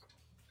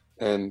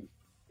and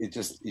it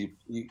just you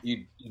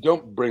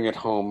don't bring it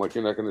home like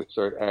you're not going to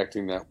start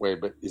acting that way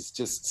but it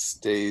just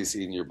stays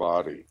in your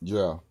body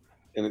Yeah.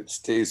 and it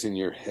stays in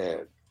your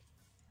head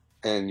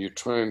and you're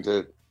trying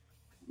to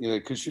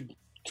because you're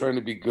trying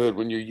to be good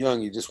when you're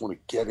young you just want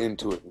to get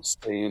into it and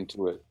stay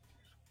into it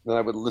and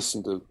I would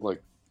listen to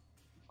like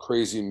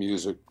crazy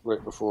music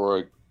right before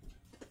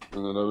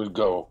and then I would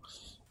go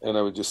and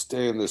I would just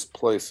stay in this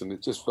place and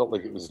it just felt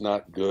like it was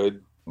not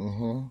good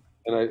Mm-hmm.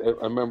 and I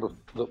remember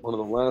one of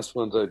the last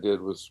ones I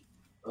did was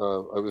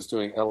I was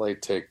doing LA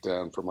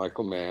Takedown for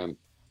Michael Mann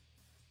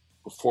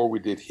before we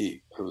did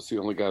Heat. I was the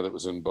only guy that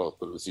was in both,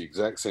 but it was the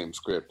exact same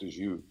script as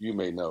you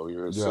may know.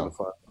 You're a Yeah.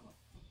 cinephile.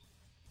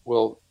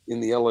 Well, in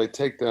the LA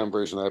Takedown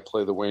version, I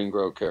play the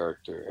Waingro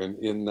character, and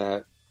in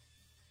that,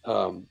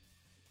 um,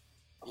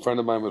 a friend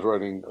of mine was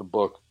writing a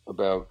book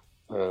about.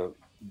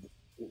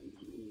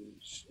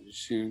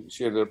 She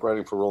ended up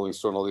writing for Rolling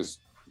Stone. All these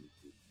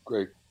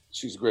great.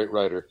 She's a great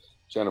writer,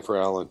 Jennifer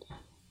Allen,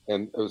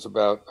 and it was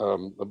about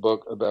a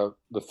book about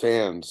the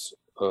fans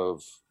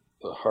of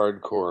the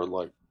hardcore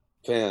like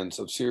fans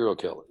of serial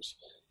killers.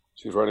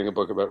 She was writing a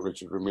book about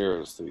Richard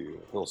Ramirez, the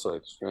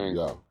Hillside Yeah.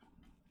 Strangler,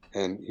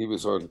 and he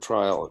was on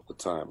trial at the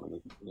time.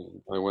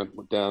 And I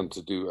went down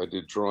to I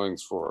did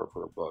drawings for her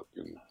for a book,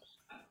 and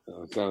I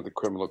was down at the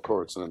criminal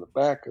courts, and in the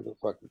back of the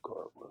fucking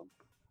courtroom,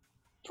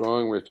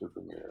 drawing Richard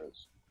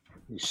Ramirez.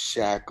 He's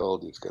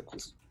shackled. He's got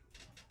this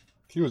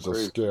He was a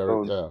crazy scary,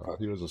 bone. yeah,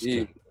 he was a He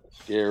scary,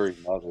 scary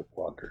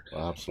motherfucker,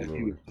 and he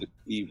absolutely. was just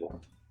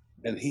evil.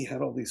 And he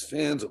had all these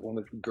fans that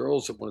wanted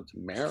girls that wanted to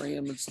marry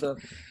him and stuff.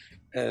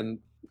 And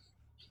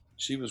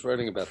she was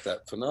writing about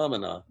that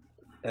phenomena,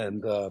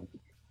 and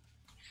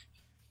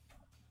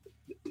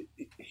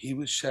he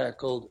was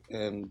shackled,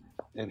 and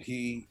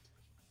he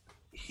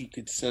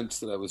could sense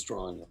that I was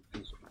drawing him. He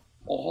was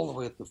all the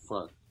way at the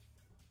front,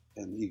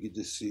 and you could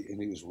just see,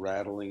 and he was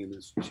rattling in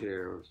his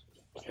chair,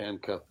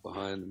 handcuffed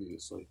behind him. He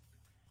was like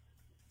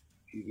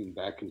heaving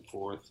back and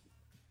forth.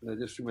 And I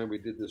just remember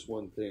he did this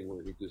one thing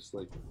where he just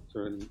like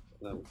turned,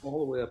 and I was all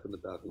the way up in the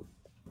balcony.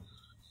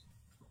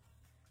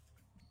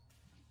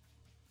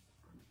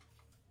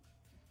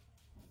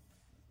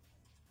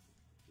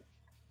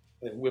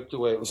 It whipped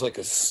away. It was like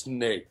a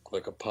snake,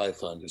 like a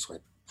python, just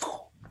went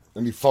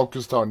And he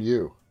focused on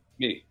you.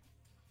 me,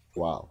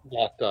 Wow.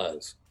 locked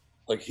eyes.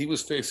 Like he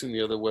was facing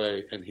the other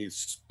way, and he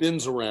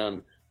spins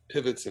around,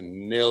 pivots,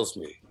 and nails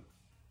me.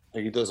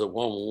 Like he does a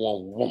whom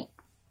whum whum,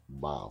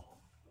 Wow.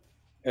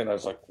 and I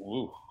was like,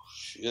 "Ooh,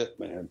 shit,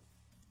 man!"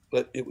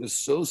 But it was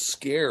so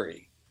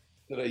scary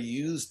that I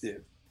used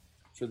it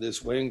for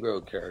this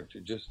Waingro character.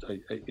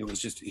 It was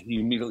just he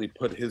immediately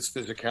put his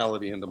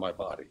physicality into my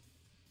body.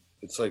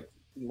 It's like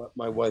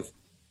my wife,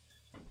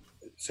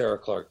 Sarah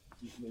Clark,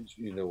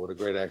 you know what a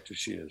great actress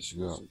she is. She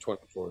Yeah. was in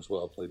 24 as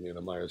well, played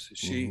Nina Myers.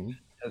 She Hmm.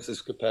 has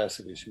this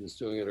capacity. She was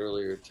doing it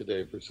earlier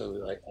today for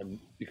something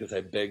because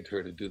I begged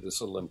her to do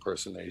this little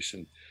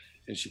impersonation,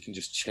 and she can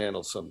just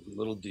channel some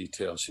little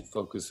detail. She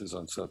focuses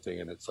on something,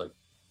 and it's like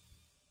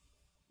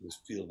you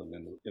just feel them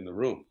in the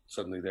room.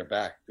 Suddenly they're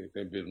back.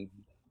 They've been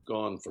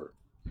gone for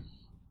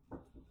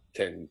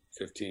 10,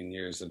 15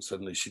 years, and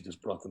suddenly she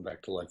just brought them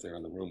back to life. They're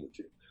in the room with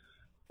you.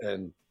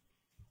 And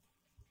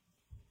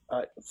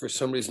for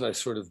some reason, I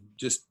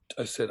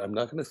said, I'm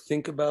not going to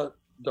think about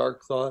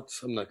dark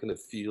thoughts. I'm not going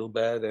to feel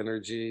bad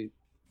energy.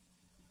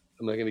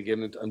 I'm not going to get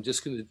into, I'm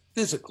just going to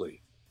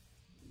physically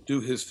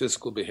do his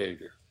physical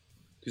behavior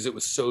because it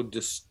was so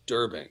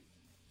disturbing.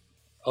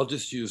 I'll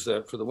just use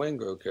that for the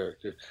Wango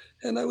character.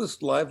 And I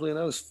was lively and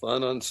I was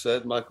fun on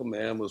set. Michael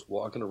Mann was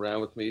walking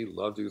around with me,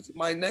 loved it.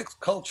 My next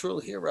cultural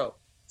hero,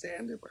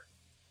 Zanzibar.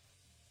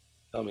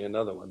 Tell me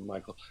another one,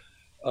 Michael.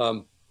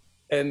 Um,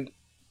 and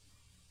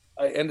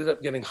I ended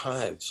up getting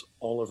hives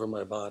all over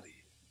my body.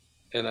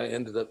 And I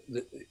ended up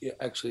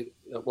actually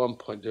at one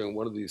point during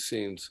one of these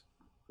scenes,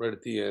 right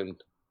at the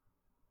end,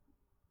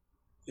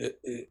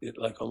 it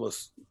like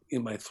almost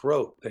in my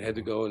throat. They had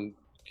to go and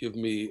give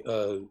me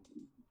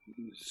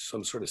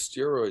some sort of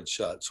steroid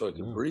shot so I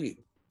could Yeah. breathe.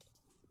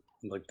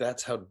 And like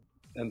that's how,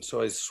 and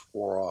so I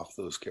swore off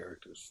those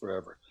characters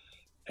forever,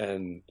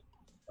 and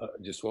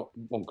just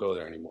won't go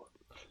there anymore.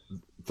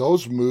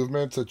 Those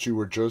movements that you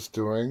were just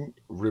doing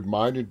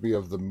reminded me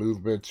of the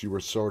movements you were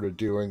sort of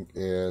doing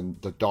in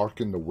The Dark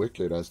and the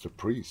Wicked as the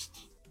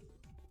priest.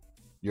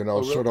 You know,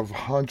 Oh, really? sort of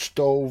hunched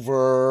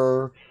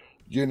over,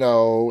 you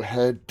know,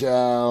 head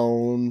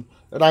down.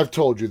 And I've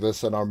told you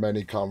this in our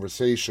many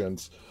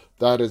conversations.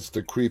 That is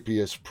the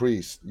creepiest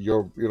priest.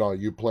 You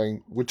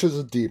playing, which is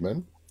a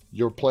demon.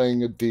 You're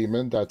playing a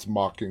demon that's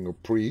mocking a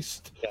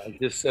priest. Yeah, I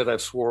just said I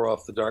swore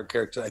off the dark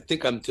character. I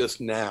think I'm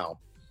just now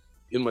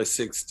in my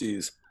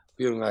 60s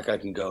feeling like I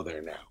can go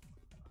there now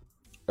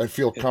I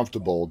feel and,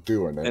 comfortable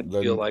doing and it.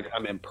 feel Then, like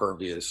I'm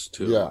impervious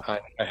to. yeah.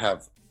 I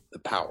have the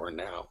power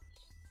now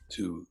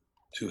to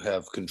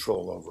have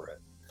control over it.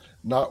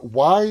 Now,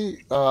 why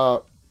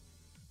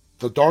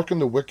The Dark and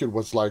the Wicked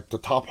was like the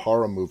top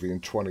horror movie in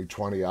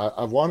 2020.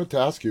 I wanted to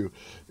ask you,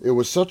 it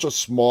was such a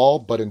small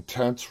but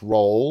intense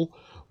role.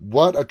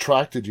 What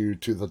attracted you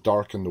to The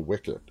Dark and the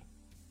Wicked?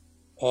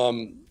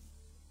 Um,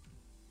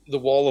 the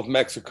Wall of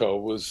Mexico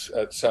was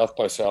at South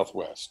by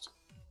Southwest.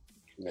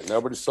 And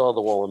nobody saw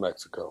the Wall of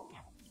Mexico.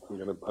 I'm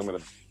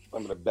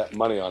gonna bet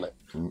money on it.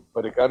 Mm.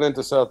 But it got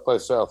into South by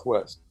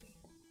Southwest,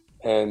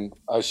 and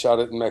I shot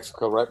it in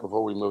Mexico right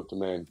before we moved to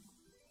Maine.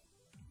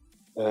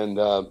 And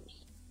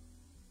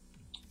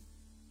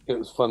it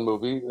was a fun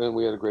movie, and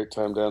we had a great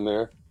time down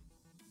there.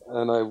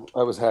 And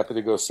I was happy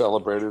to go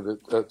celebrate it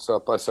at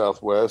South by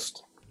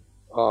Southwest.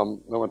 I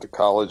went to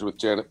college with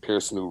Janet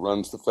Pearson, who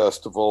runs the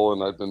festival,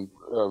 and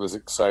I was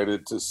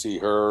excited to see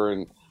her.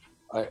 And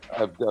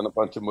I've done a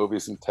bunch of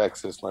movies in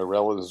Texas. My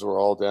relatives were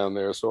all down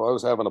there, so I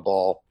was having a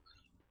ball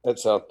at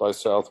South by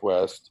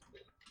Southwest.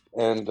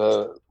 And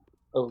a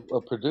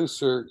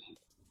producer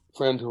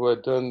friend who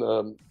I'd done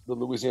the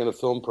Louisiana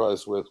Film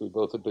Prize with, we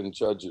both had been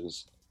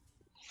judges.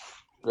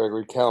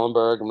 Gregory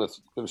Kallenberg, I'm going to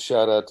give a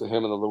shout out to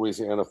him and the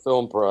Louisiana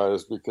Film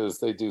Prize because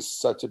they do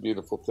such a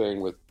beautiful thing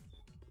with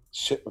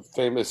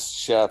famous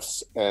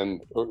chefs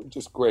and or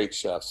just great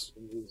chefs,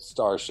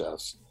 star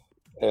chefs,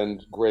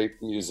 and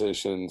great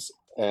musicians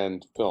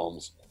and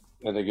films.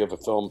 And they give a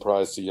film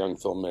prize to young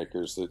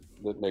filmmakers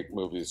that make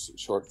movies,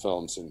 short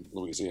films in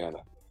Louisiana.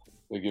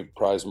 They give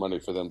prize money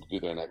for them to do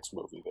their next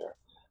movie there.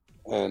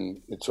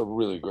 And it's a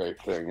really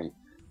great thing.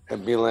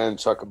 And Milan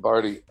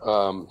Chakrabarty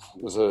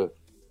was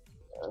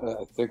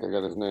I think I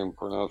got his name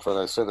pronounced right.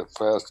 I said it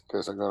fast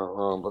because I got it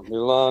wrong. But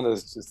Milan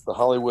is just the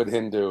Hollywood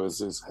Hindu is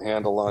his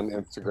handle on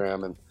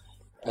Instagram,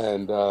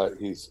 and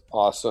he's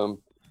awesome.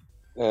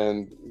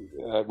 And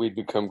we'd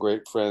become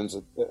great friends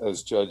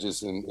as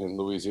judges in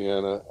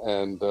Louisiana.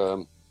 And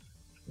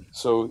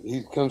so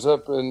he comes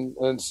up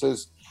and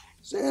says,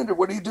 "Xander,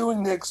 what are you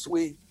doing next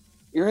week?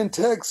 You're in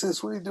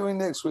Texas. What are you doing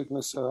next week?" And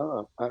I said,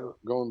 "I'm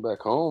going back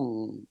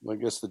home. I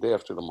guess the day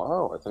after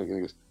tomorrow, I think." And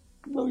he goes,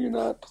 "No, you're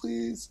not.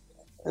 Please."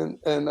 And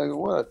I go,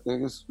 "What?" And he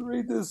goes,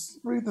 read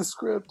the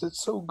script.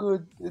 It's so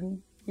good,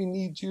 and we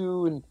need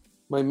you. And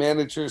my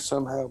manager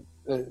somehow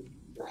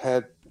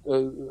had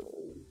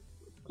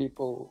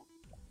people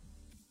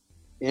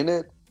in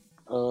it,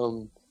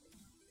 um,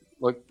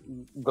 like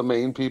the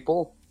main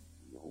people,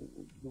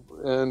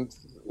 and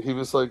he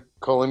was like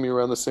calling me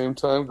around the same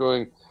time,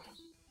 going,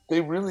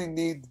 "They really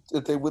need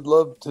it. They would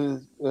love to."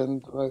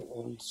 And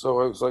so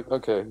I was like,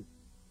 "Okay,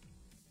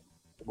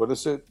 what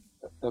is it?"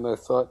 And I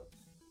thought,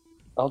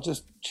 I'll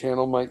just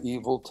channel my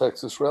evil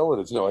Texas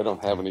relatives. No, I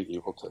don't have any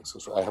evil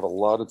Texas. I have a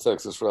lot of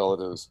Texas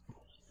relatives,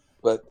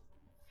 but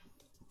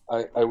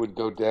I would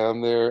go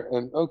down there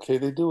and okay,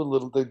 they did a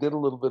little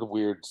bit of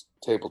weird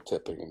table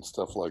tipping and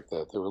stuff like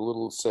that. They were a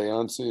little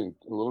seancey and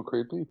a little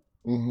creepy.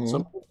 Mm-hmm.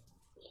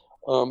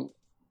 Some,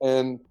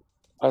 and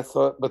I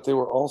thought, but they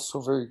were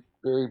also very,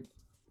 very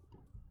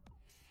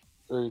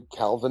very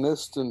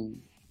Calvinist, and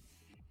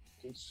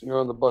you're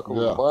on the buckle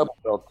of the Yeah. Bible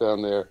Belt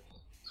down there.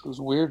 So it was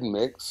a weird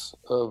mix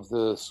of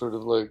the sort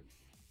of like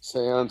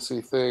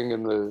seancey thing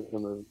and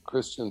the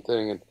Christian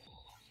thing,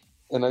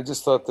 and I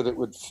just thought that it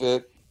would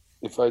fit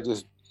if I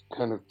just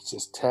kind of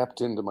just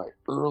tapped into my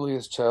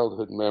earliest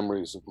childhood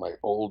memories of my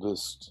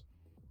oldest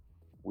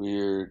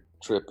weird,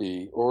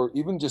 trippy, or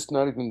even just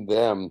not even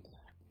them,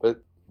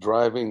 but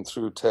driving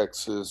through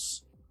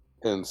Texas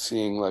and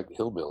seeing like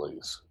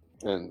hillbillies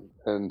and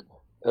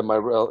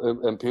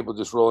people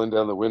just rolling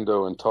down the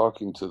window and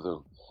talking to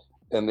them,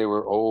 and they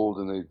were old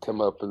and they'd come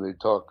up and they'd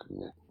talk.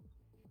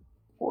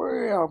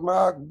 Well,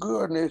 my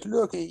goodness,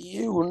 look at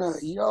you now.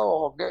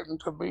 Y'all getting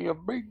to be a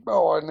big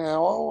boy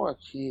now,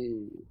 aren't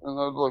you? And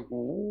I was like,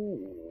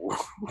 ooh,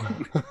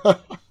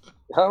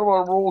 how do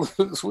I roll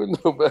this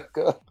window back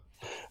up?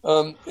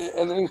 And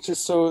then it's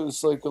just so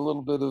it's like a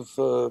little bit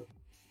of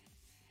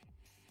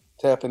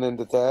tapping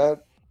into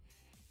that.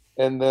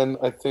 And then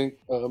I think,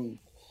 I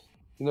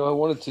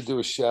wanted to do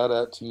a shout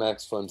out to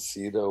Max von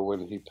Sydow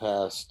when he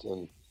passed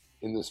and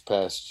in this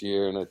past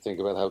year. And I think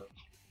about how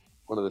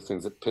one of the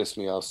things that pissed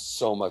me off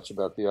so much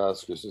about the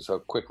Oscars is how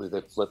quickly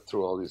they flipped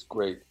through all these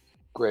great,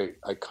 great,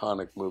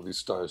 iconic movie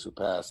stars who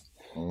passed,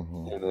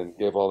 and then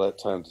gave all that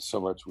time to so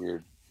much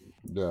weird.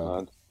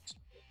 Yeah.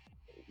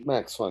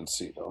 Max von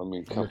Sydow. I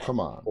mean,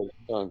 come on.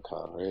 Sean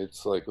Connery.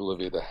 It's like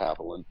Olivia de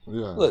Havilland.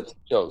 Yeah. Let's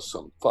show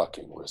some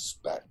fucking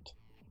respect.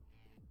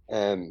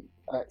 And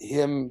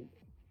him,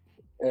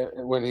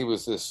 when he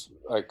was this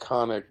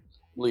iconic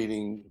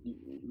leading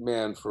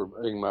man for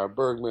Ingmar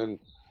Bergman,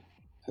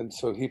 and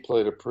so he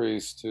played a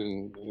priest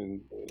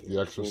in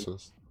The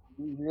Exorcist.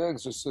 The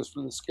Exorcist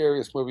was the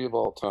scariest movie of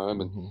all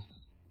time. And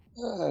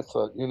I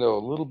thought, a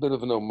little bit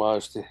of an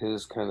homage to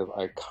his kind of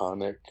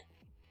iconic,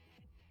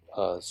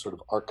 sort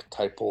of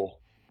archetypal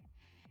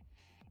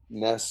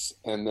ness,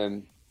 and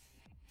then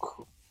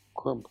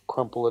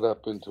crumple it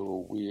up into a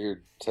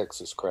weird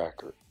Texas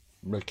cracker.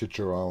 Make it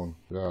your own,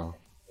 yeah.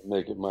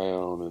 Make it my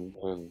own,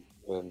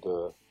 and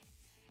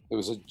it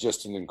was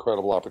just an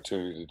incredible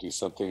opportunity to do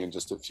something in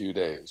just a few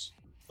days.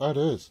 That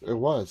is. It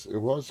was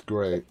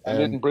great. I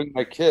didn't bring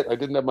my kit. I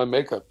didn't have my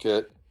makeup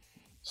kit,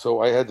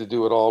 so I had to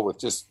do it all with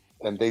just.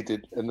 And they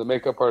did. And the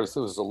makeup artist.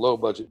 It was a low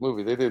budget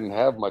movie. They didn't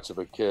have much of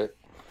a kit.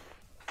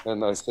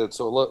 And I said,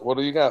 "So look, what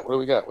do you got? What do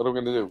we got? What are we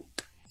going to do?"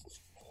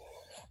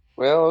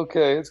 Well,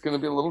 okay, it's going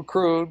to be a little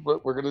crude,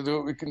 but we're going to do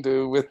what we can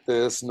do with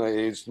this. And I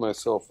aged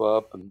myself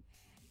up, and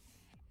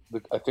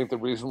I think the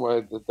reason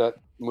why that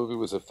movie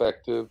was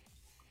effective,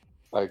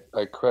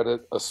 I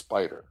credit a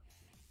spider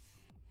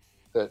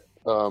that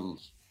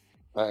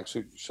I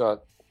actually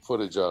shot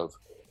footage of,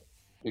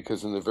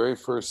 because in the very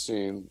first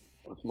scene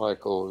with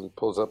Michael, he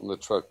pulls up in the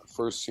truck. The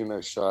first scene I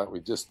shot, they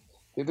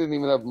didn't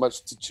even have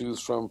much to choose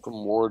from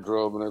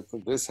wardrobe, and I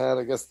thought,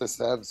 I guess this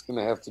hat is going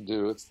to have to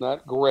do. It's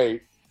not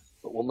great,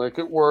 but we'll make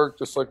it work,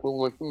 just like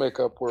we'll make the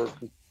makeup work,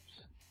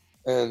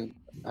 and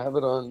have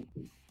it on.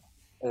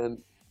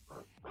 And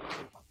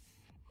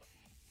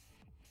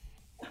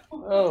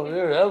oh,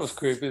 yeah, that was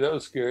creepy. That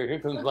was scary.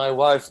 Here comes my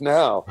wife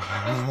now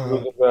through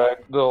the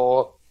back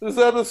door. Is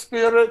that a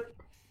spirit?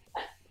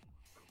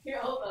 Here,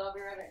 hold on. I'll be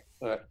right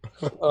back.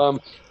 All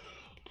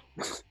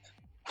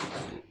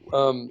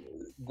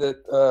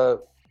right.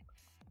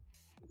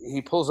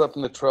 He pulls up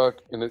in the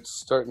truck and it's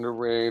starting to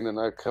rain, and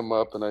I come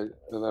up and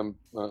I'm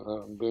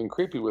being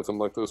creepy with him,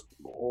 like those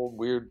old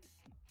weird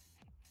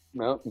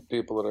mountain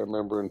people that I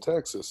remember in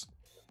Texas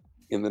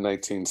in the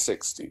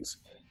 1960s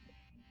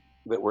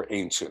that were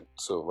ancient.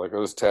 So like I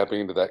was tapping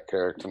into that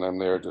character, and I'm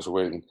there just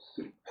waiting.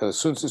 And as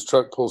soon as his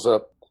truck pulls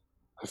up,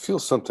 I feel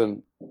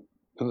something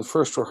in the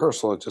first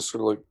rehearsal. It just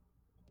sort of like,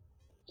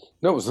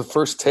 no, it was the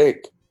first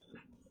take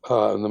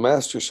in the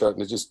master shot,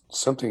 and it just,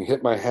 something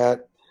hit my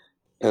hat,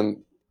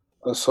 and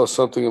I saw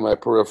something in my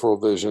peripheral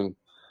vision,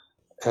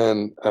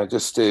 and I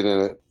just stayed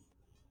in it.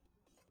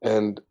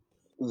 And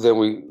then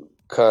we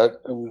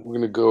cut, and we're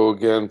going to go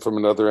again from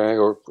another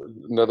angle,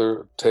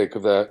 another take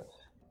of that.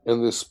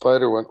 And this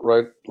spider went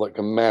right, like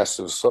a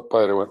massive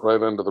spider went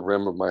right under the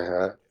rim of my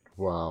hat.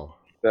 Wow.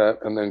 That,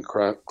 and then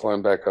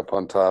climbed back up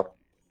on top.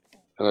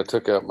 And I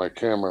took out my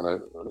camera,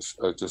 and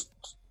I just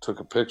took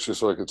a picture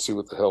so I could see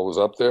what the hell was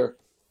up there.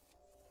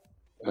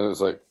 And it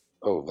was like,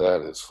 oh, that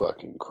is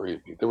fucking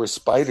creepy. There were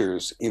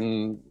spiders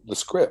in the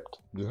script.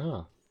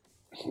 Yeah.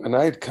 And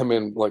I had come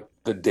in like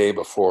the day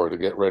before to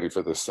get ready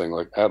for this thing,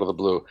 like out of the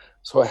blue.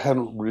 So I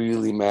hadn't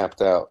really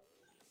mapped out.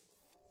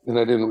 And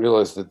I didn't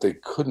realize that they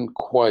couldn't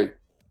quite,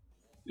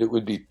 it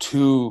would be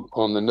too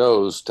on the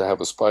nose to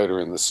have a spider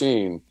in the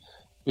scene,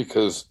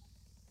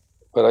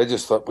 but I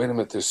just thought, wait a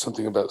minute, there's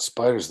something about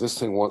spiders. This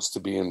thing wants to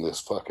be in this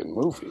fucking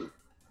movie.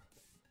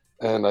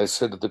 And I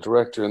said to the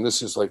director, and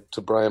this is like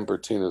to Brian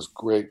Bertina's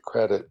great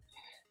credit,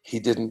 he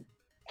didn't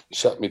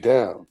shut me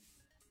down.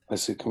 I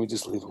said, can we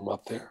just leave him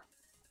up there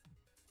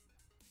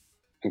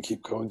and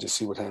keep going, just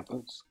see what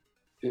happens?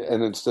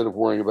 And instead of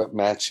worrying about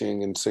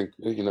matching and sync,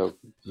 Yeah.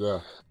 He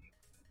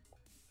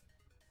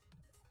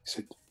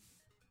said,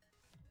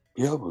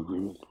 yeah,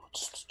 we'll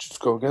just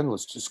go again.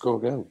 Let's just go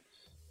again.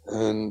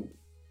 And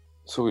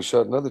so we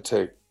shot another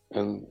take,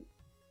 and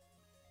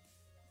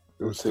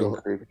It was the thing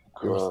still. creeped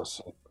It was.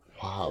 across,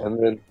 Wow.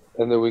 and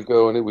then we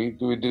go and we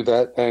do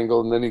that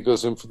angle, and then he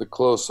goes in for the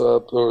close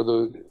up or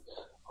the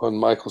on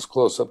Michael's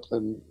close up.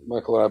 Then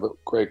Michael Abbott,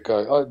 great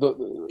guy.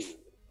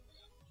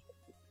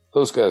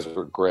 Those guys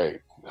were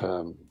great.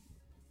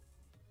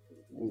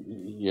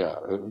 Yeah,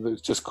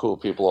 it's just cool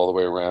people all the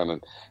way around.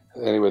 And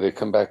anyway, they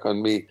come back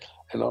on me,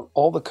 and on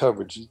all the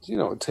coverage,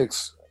 it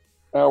takes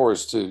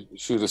hours to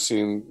shoot a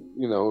scene,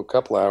 a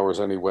couple hours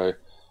anyway,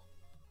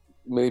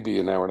 maybe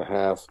an hour and a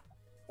half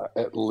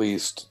at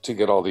least to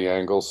get all the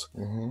angles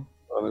on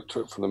a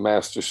trip, from the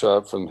master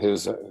shot, from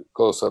his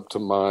close up to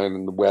mine,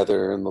 and the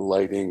weather and the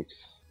lighting.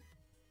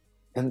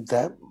 And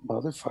that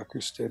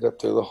motherfucker stayed up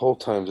there the whole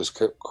time, just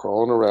kept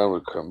crawling around,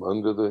 would come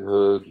under the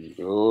hood, and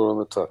go on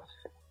the top.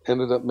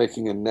 Ended up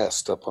making a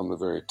nest up on the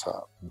very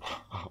top.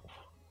 Wow.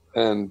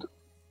 And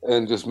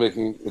just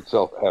making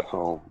itself at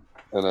home.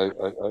 And I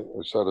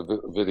shot a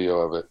video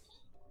of it,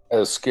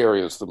 as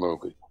scary as the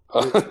movie.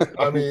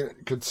 I mean,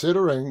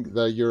 considering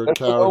that your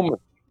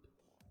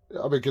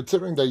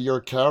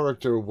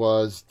character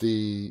was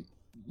the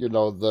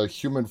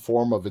human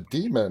form of a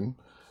demon.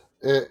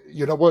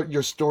 You know what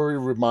your story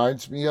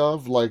reminds me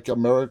of? Like the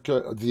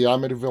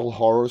Amityville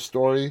Horror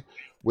Story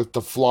with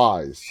the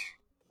flies.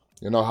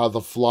 You know how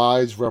the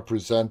flies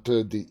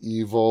represented the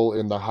evil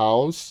in the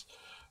house?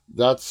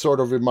 That sort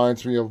of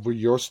reminds me of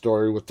your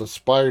story with the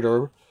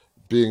spider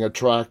being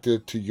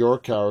attracted to your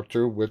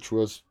character, which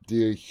was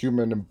the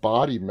human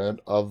embodiment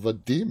of a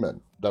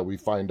demon that we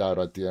find out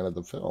at the end of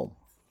the film.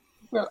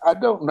 Well, I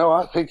don't know.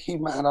 I think he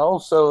might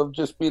also have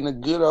just been a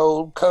good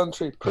old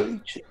country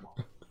preacher.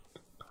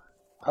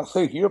 I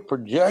think you're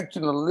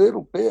projecting a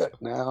little bit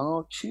now,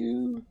 aren't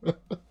you?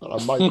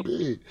 I might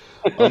be.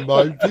 I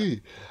might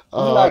be. We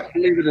like to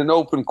leave it an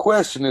open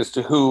question as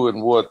to who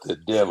and what the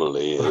devil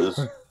is.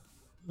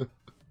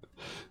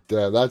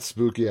 Yeah, that's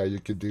spooky how you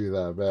could do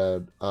that,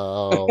 man.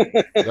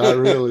 That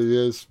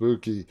really is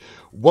spooky.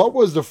 What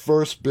was the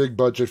first big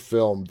budget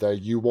film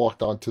that you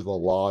walked onto the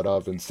lot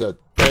of and said,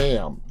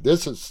 damn,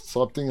 this is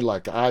something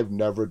like I've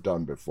never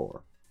done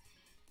before?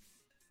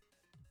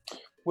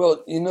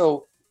 Well,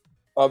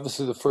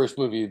 obviously the first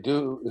movie you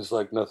do is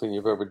like nothing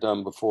you've ever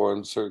done before,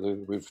 and certainly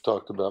we've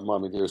talked about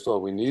Mommy Dearest All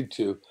We Need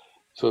To.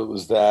 So it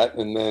was that,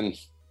 and then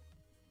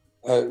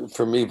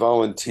for me,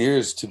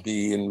 volunteers to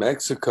be in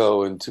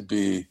Mexico and to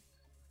be,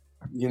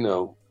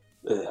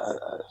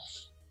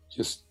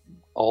 just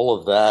all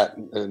of that,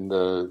 and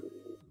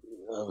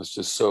I was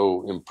just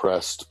so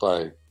impressed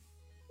by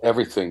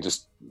everything,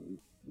 just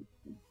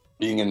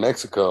being in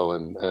Mexico,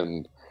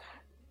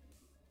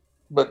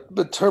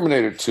 but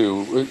Terminator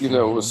 2,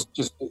 was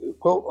just,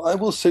 well, I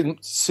will say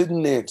Sid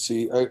and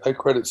Nancy, I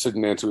credit Sid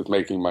and Nancy with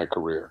making my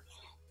career.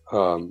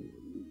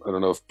 I don't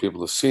know if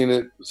people have seen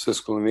it.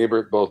 Siskel and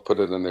Ebert both put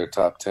it in their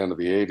top 10 of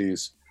the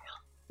 80s.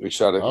 We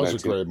shot it That was a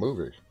great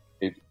movie.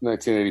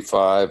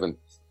 1985,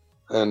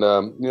 and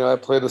I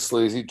played a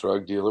sleazy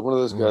drug dealer, one of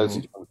those guys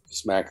you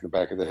smack in the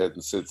back of the head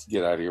and says,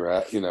 "Get out of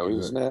here!" He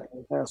was an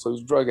asshole. He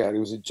was a drug addict. He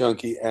was a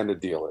junkie and a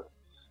dealer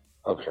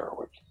of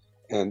heroin,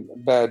 and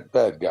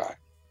bad guy.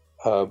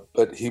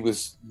 But he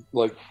was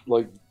like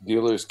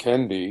dealers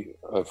can be.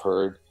 I've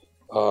heard.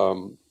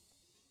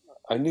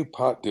 I knew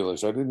pot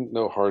dealers. I didn't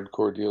know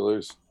hardcore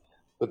dealers,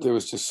 but there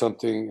was just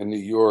something in New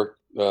York.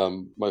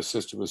 My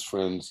sister was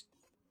friends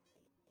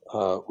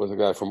with a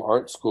guy from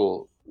art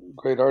school,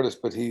 great artist,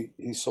 but he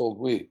sold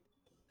weed,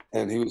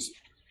 and he's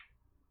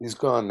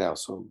gone now,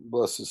 so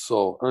bless his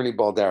soul. Ernie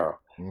Baldaro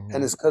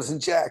and his cousin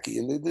Jackie,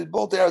 and the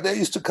Baldaro, they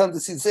used to come to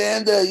see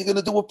Xander. You're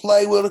gonna do a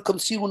play? We're gonna come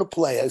see you in a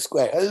play. That's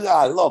great.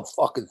 I love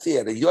fucking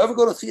theater. You ever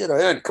go to theater?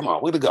 Ernie, come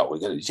on, we're gonna go. We're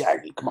gonna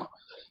Jackie, come on.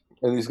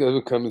 And these guys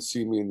would come and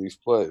see me in these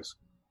plays,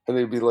 and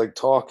they'd be like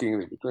talking,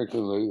 and they'd be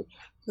drinking.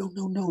 And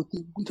no,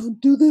 we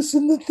don't do this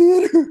in the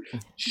theater.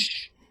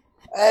 Shh.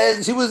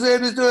 And she was there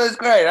to do it.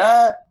 Great,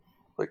 huh?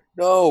 Like,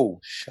 no,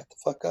 shut the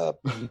fuck up.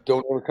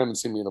 Don't ever come and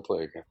see me in a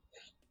play again.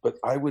 But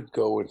I would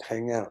go and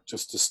hang out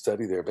just to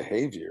study their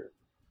behavior.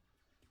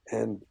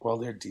 And while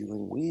they're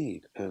dealing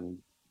weed and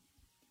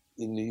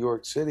in New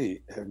York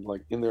City and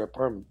like in their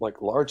apartment,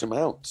 like large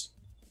amounts.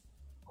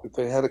 If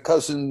they had a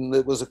cousin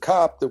that was a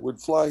cop that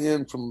would fly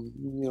in from,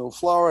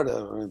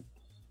 Florida. And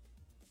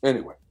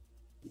anyway,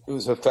 it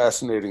was a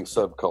fascinating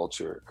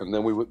subculture. And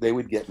then they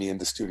would get me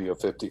into Studio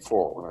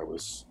 54 when I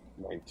was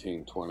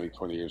 19,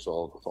 20 years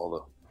old with all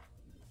the...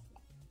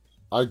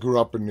 I grew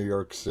up in New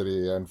York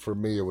City, and for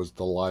me it was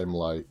the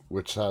Limelight,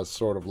 which has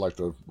sort of like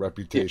the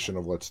reputation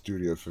of what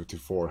Studio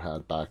 54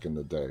 had back in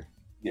the day.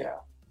 Yeah.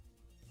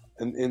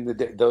 And in the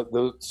day,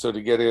 so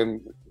to get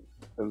in,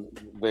 and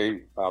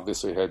they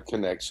obviously had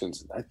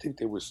connections. I think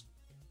there was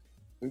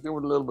a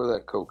little bit of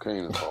that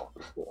cocaine involved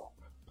as well.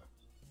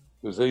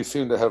 Because they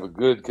seemed to have a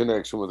good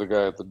connection with the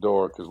guy at the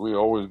door, because we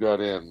always got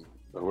in,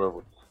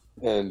 whoever.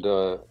 And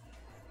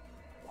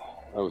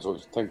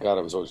thank God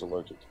I was always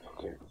allergic to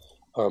cocaine.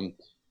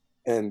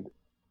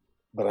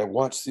 But I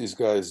watched these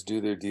guys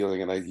do their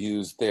dealing, and I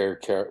used their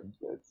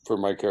for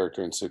my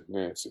character in Sid and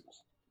Nancy.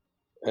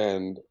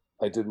 And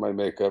I did my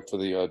makeup for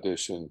the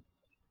audition.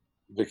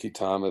 Vicky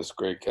Thomas,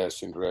 great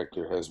casting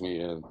director, has me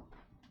in,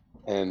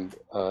 and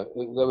that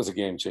was a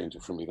game changer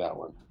for me, that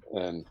one.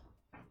 And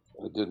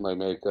I did my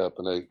makeup,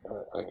 and I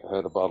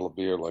had a bottle of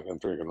beer like I'm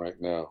drinking right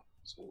now.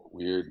 It's a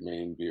weird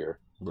Maine beer.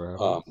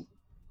 Wow.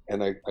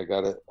 And I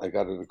got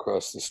it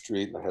across the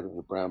street, and I had it in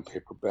a brown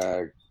paper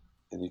bag,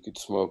 and you could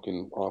smoke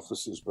in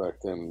offices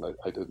back then.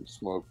 I didn't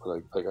smoke,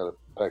 but I got a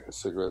pack of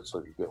cigarettes so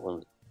I could get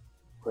one,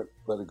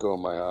 let it go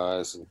in my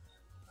eyes, and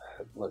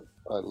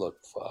I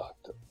looked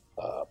fucked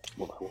up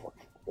when I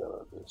walked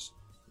out of this.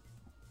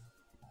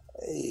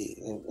 Hey,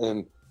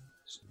 and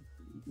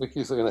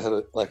Vicky's looking at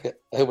I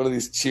had one of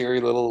these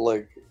cheery little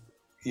like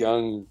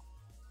young,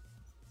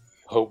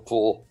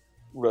 hopeful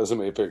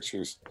resume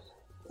pictures,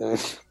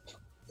 and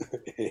I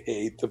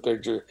hate the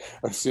picture.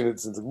 I've seen it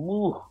since.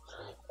 Woo.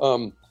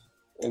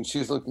 And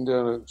she's looking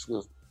down and she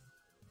goes,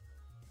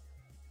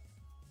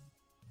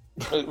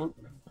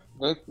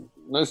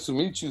 "Nice to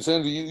meet you,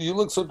 Sandy. You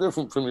look so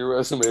different from your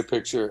resume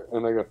picture."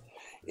 And I go,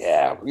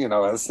 "Yeah,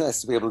 it's nice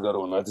to be able to go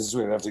to an audition.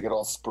 We don't have to get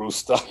all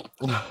spruced up."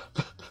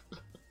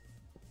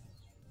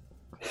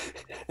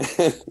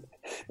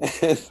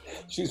 and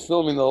she's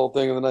filming the whole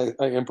thing, and then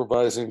I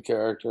improvise in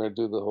character. I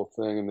do the whole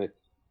thing, and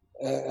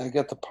I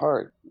get the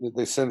part.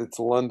 They send it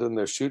to London.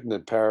 They're shooting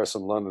in Paris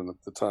and London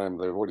at the time.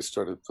 They've already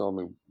started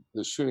filming.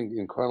 They're shooting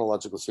in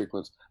chronological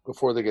sequence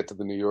before they get to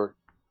the New York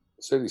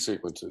City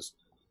sequences.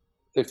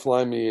 They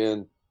fly me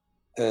in,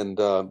 and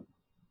I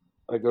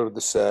go to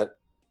the set.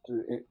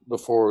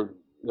 Before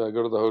I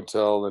go to the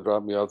hotel, they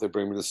drop me out. They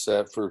bring me to the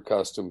set for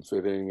costume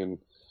fitting,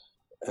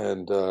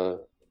 and I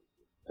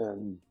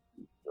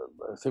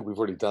think we've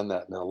already done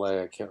that in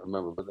LA. I can't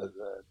remember, but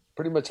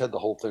pretty much had the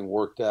whole thing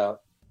worked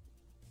out.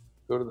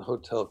 Go to the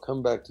hotel,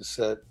 come back to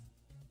set.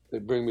 They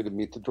bring me to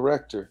meet the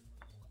director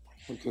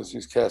because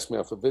he's cast me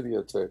off a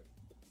videotape.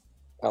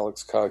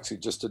 Alex Cox, he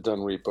just had done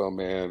Repo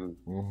Man,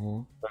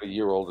 about a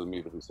year older than me,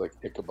 but he's like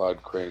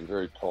Ichabod Crane,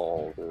 very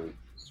tall, very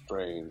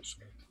strange,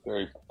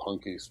 very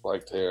punky,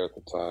 spiked hair at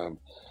the time.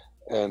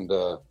 And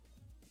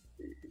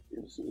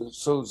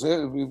so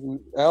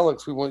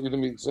Alex, we want you to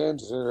meet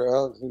Xander.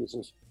 Alex, he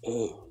says,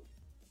 "Oh,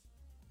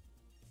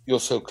 you're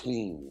so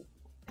clean."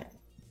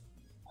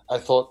 I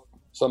thought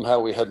somehow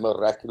we had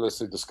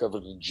miraculously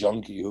discovered a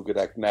junkie who could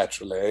act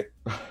naturally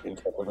in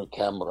front of a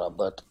camera,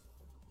 but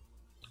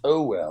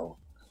oh well.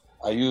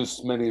 I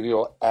used many of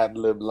your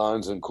ad-lib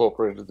lines,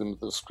 incorporated them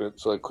into the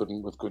script, so I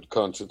couldn't, with good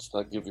conscience,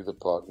 not give you the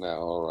part now.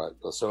 All right.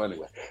 So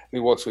anyway,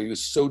 he walks away. He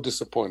was so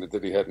disappointed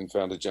that he hadn't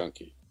found a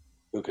junkie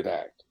who could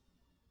act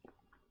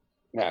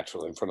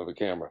naturally in front of a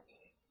camera.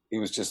 He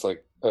was just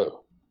like,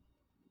 "Oh,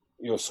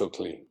 you're so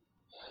clean."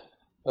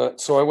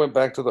 So I went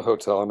back to the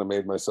hotel and I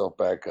made myself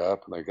back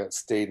up, and I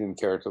stayed in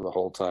character the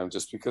whole time,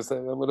 just because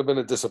that would have been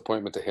a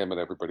disappointment to him and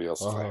everybody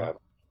else if I had.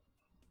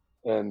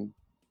 And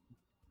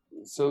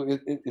so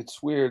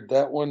it's weird,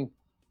 that one.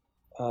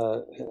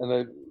 And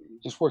I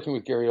just working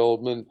with Gary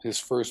Oldman, his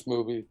first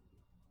movie,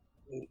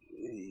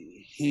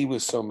 he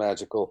was so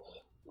magical.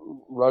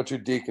 Roger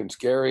Deakins,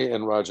 Gary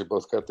and Roger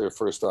both got their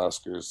first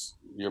Oscars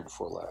year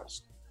before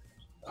last.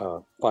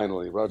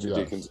 Finally, Roger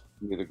Deakins,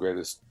 the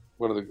greatest.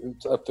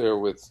 It's up there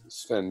with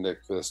Sven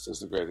Nykvist as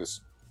the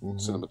greatest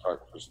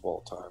cinematographers of all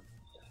time.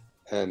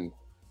 And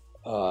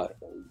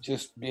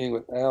just being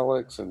with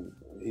Alex, and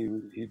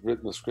he'd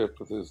written the script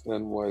with his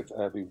then wife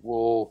Abby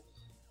Wool.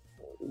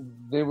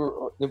 There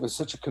was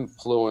such a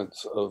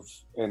confluence of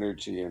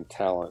energy and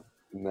talent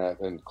in that,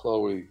 and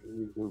Chloe,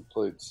 who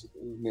played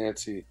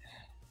Nancy,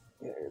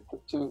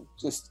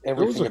 just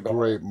everything. It was a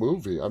great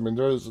movie. I mean,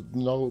 there's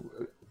no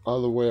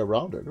other way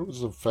around it. It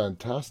was a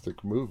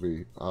fantastic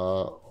movie.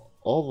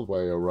 All the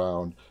way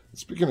around.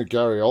 Speaking of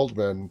Gary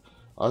Oldman,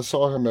 I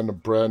saw him in a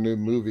brand new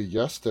movie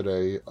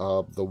yesterday,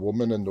 The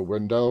Woman in the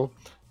Window.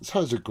 This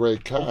has a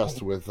great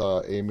cast with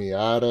Amy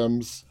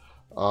Adams,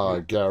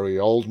 Gary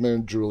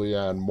Oldman,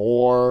 Julianne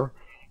Moore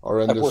are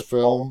in this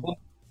film.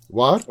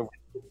 What?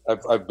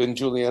 I've been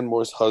Julianne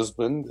Moore's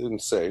husband in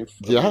Safe.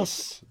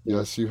 Yes,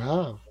 you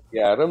have.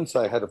 Yeah, Adams,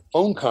 I had a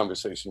phone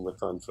conversation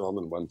with on film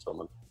in one film.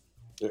 And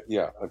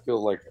yeah, I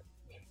feel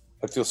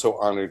so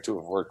honored to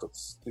have worked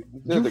with.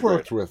 You've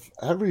worked with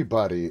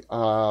everybody.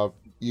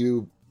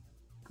 You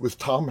with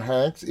Tom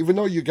Hanks, even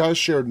though you guys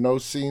shared no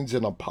scenes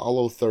in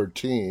Apollo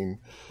 13,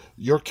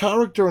 your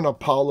character in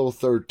Apollo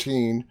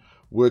 13,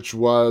 which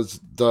was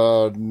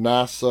the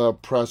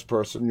NASA press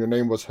person, your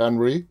name was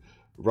Henry,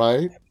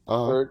 right?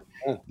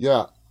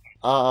 Yeah.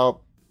 I'm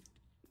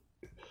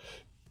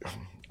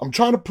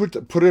trying to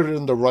put it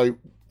in the right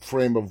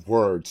frame of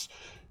words.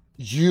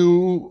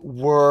 You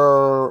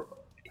were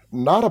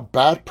not a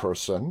bad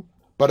person,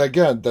 but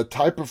again, the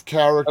type of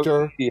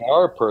character. A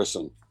PR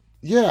person.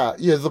 Yeah,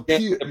 the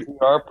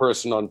PR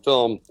person on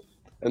film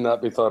and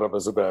not be thought of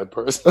as a bad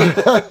person.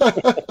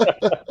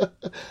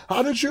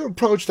 How did you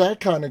approach that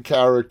kind of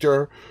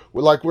character?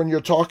 Like when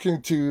you're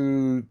talking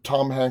to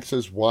Tom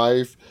Hanks's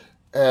wife,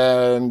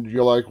 and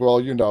you're like, well,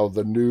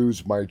 the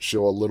news might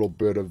show a little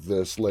bit of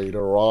this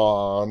later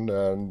on,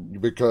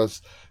 and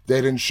because they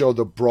didn't show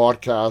the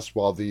broadcast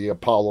while the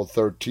Apollo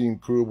 13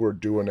 crew were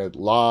doing it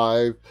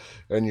live,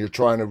 and you're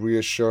trying to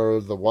reassure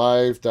the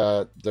wife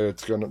that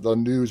the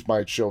news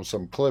might show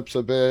some clips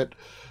of it,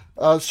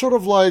 sort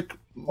of like,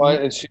 Why?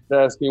 And she's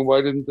asking,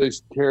 why didn't they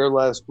care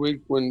last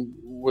week when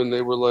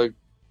they were like,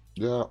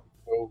 yeah,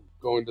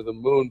 going to the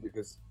moon?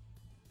 Because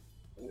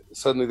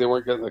suddenly they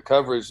weren't getting the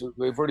coverage.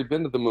 They've already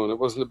been to the moon. It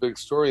wasn't a big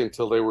story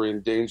until they were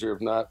in danger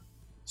of not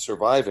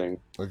surviving.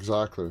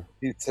 exactly.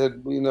 He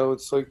said,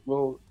 it's like,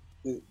 well,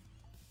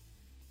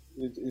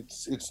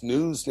 it's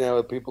news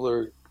now.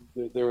 People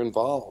they're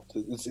involved.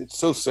 It's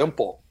so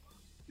simple.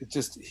 It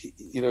just,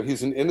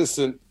 he's an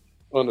innocent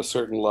on a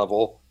certain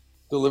level,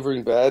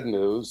 delivering bad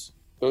news.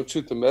 Don't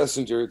shoot the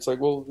messenger. It's like,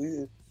 well,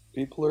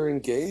 people are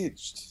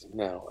engaged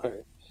now,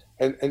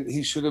 and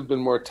he should have been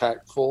more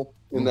tactful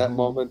in that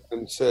moment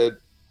and said,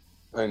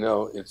 I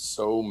know it's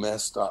so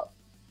messed up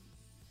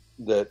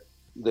that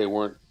they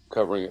weren't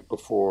covering it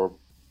before,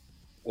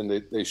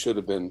 and they should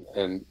have been,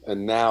 and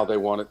now they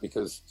want it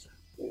because,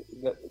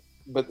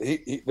 but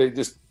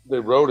they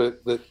wrote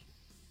it that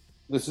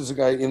this is a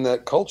guy in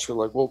that culture.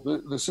 Like, well,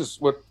 this is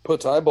what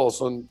puts eyeballs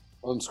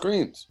on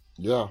screens.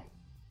 Yeah.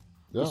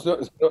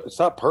 It's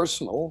not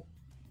personal,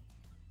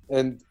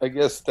 and I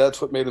guess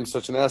that's what made him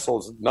such an asshole.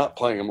 Is not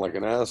playing him like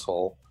an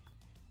asshole,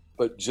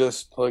 but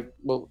just like,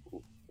 well,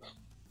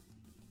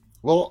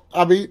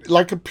 I mean,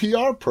 like a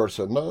PR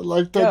person,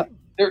 like that. Yeah,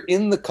 they're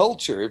in the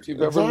culture. If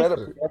you've ever met a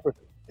PR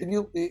person, and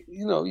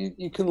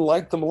you can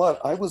like them a lot.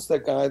 I was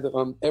that guy that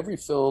on every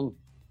film.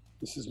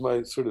 This is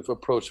my sort of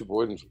approach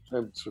avoidance,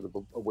 sort of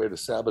a way to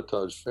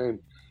sabotage fame.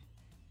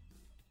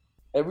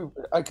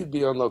 I could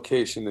be on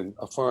location in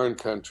a foreign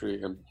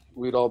country, and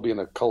we'd all be in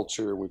a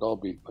culture, we'd all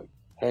be like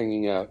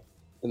hanging out,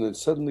 and then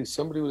suddenly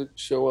somebody would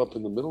show up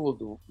in the middle of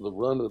the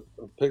run of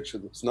a picture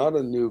that's not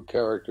a new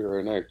character or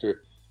an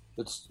actor.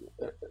 It's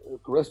the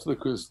rest of the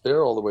crew's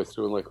there all the way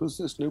through, and like, who's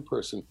this new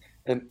person?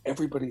 And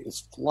everybody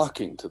is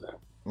flocking to them.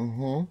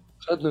 Mm-hmm.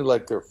 Suddenly,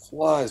 like, there are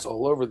flies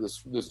all over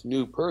this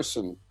new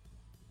person.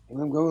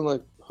 And I'm going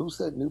like, who's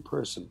that new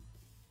person?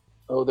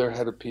 Oh, they're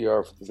head of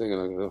PR for the thing.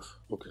 And I go,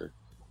 okay.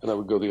 And I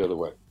would go the other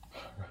way.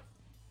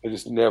 I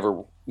just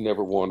never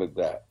wanted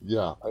that.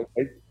 Yeah.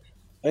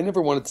 I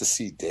never wanted to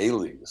see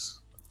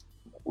dailies.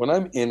 When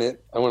I'm in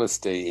it, I want to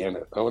stay in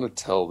it. I want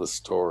to tell the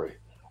story.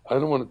 I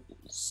don't want to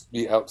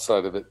be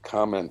outside of it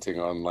commenting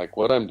on like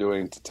what I'm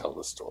doing to tell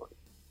the story.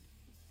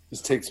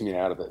 This takes me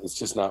out of it. It's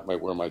just not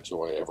where my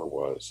joy ever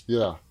was.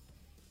 Yeah.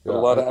 But a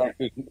lot of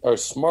actors are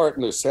smart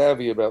and they're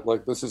savvy about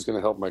like, this is going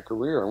to help my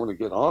career. I want to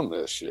get on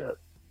this shit.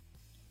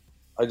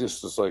 I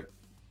just was like,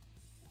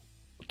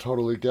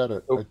 totally get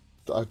it. Oh.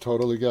 I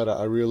totally get it.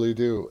 I really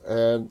do.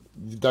 And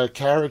that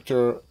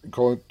character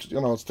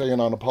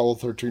staying on Apollo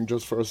 13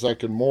 just for a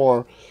second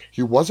more,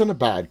 he wasn't a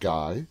bad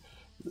guy.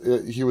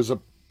 He was a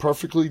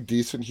perfectly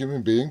decent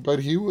human being, but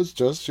he was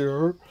just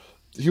there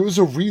was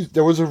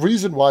a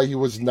reason why he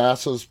was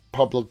NASA's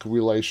public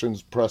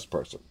relations press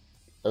person.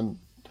 And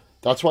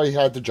that's why he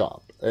had the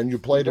job, and you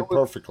played it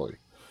perfectly.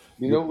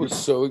 What was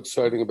so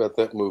exciting about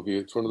that movie?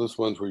 It's one of those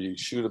ones where you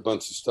shoot a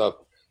bunch of stuff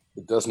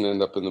that doesn't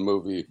end up in the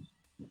movie,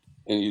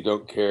 and you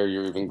don't care.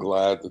 You're even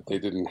glad that they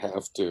didn't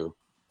have to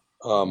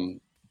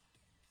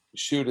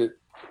shoot it,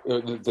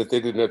 that they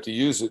didn't have to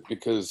use it,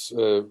 because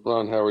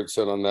Ron Howard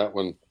said on that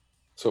one,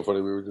 so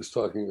funny, we were just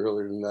talking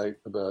earlier tonight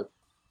about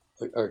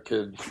our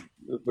kid,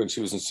 when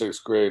she was in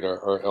 6th grade,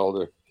 our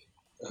elder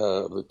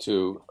of the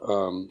two,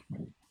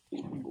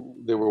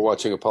 they were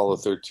watching Apollo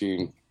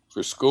 13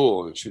 for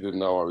school, and she didn't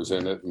know I was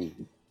in it.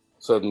 And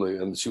suddenly,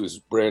 and she was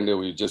brand new.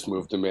 We just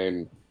moved to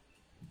Maine,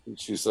 and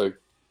she's like,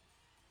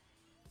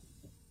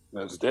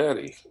 "That's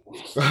Daddy."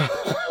 She's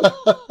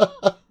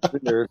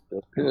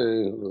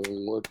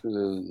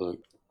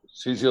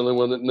the only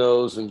one that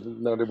knows,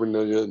 and not everyone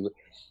knows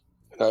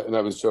yet. And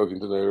I was joking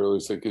tonight earlier,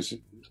 because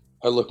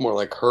I look more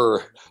like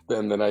her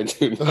then than I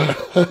do now.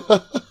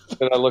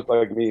 And I look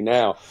like me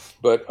now,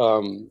 but.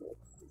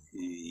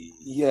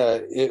 Yeah,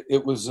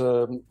 it was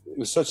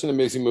such an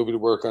amazing movie to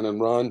work on.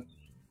 And Ron,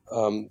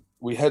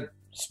 we had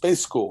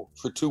space school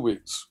for 2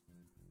 weeks,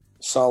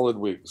 solid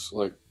weeks,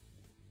 like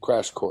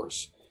crash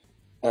course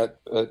in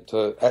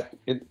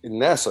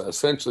NASA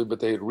essentially. But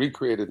they had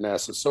recreated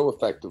NASA so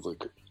effectively,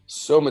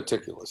 so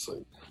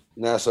meticulously.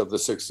 NASA of the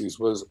 60s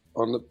was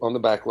on the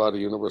back lot of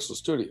Universal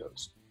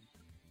Studios,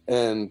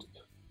 and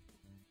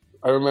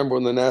I remember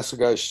when the NASA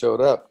guys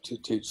showed up to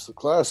teach the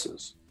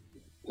classes.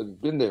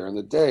 Had been there in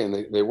the day, and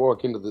they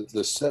walk into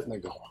the set and they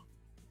go,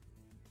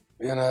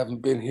 "Man, I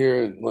haven't been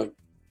here." And like,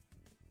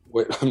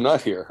 wait, I'm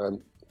not here.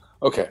 I'm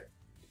okay.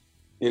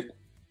 It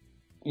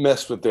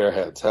messed with their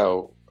heads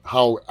how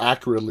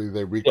accurately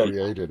they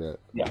recreated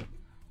it. Yeah,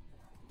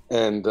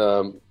 and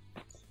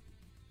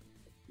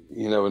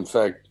in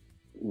fact,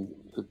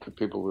 the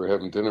people we were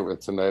having dinner with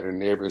tonight are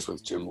neighbors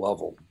with Jim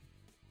Lovell,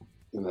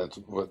 and that's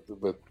what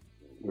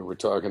we were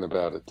talking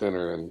about at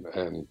dinner,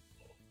 and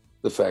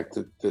the fact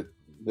that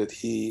that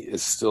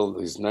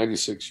he's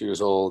 96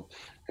 years old,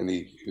 and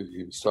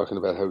he was talking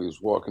about how he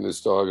was walking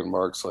his dog, and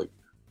Mark's like,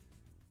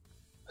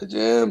 "Hey,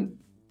 Jim,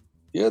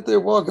 you out there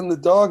walking the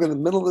dog in the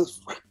middle of this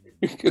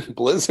freaking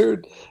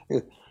blizzard?"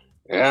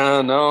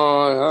 Yeah,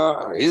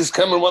 no, he's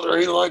coming whether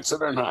he likes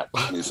it or not.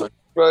 He's like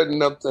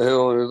riding up the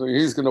hill, and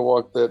he's going to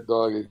walk that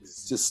dog.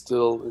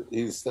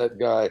 He's that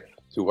guy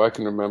who I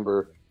can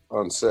remember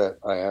on set.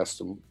 I asked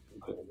him,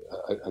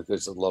 I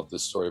just love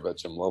this story about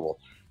Jim Lovell.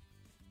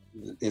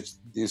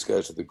 These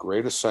guys are the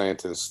greatest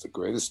scientists, the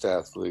greatest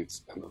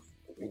athletes, and the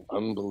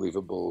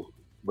unbelievable,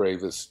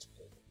 bravest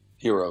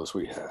heroes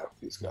we have.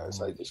 These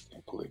guys, I just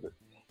can't believe it.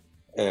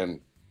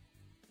 And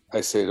I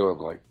say to him,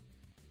 like,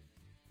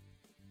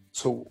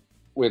 so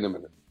wait a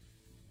minute.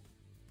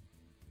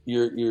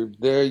 You're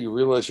there. You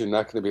realize you're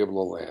not going to be able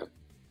to land.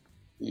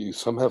 You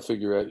somehow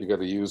figure out you got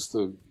to use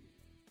the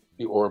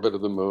orbit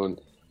of the moon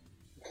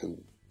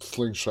and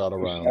slingshot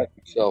around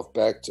yourself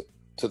back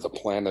to the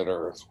planet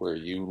Earth where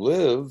you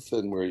live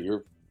and where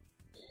you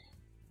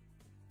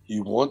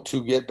want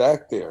to get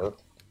back there.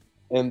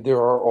 And there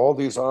are all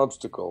these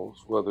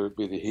obstacles, whether it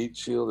be the heat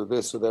shield or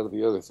this or that or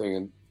the other thing.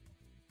 And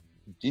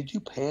did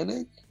you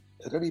panic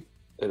at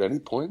any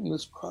point in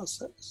this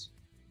process?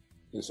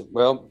 He said,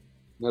 well,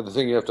 now the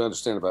thing you have to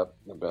understand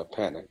about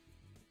panic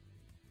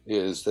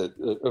is that,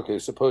 okay,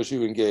 suppose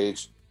you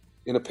engage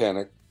in a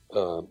panic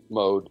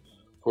mode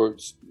for,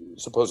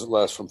 suppose it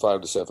lasts from 5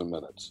 to 7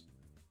 minutes.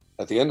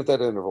 At the end of that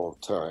interval of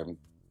time,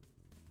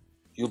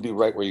 you'll be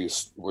right where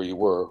you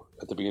were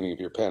at the beginning of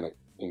your panic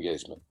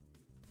engagement.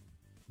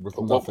 With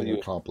nothing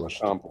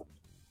accomplished.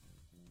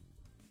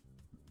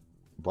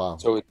 Wow.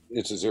 So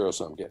it's a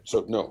zero-sum game.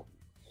 So no,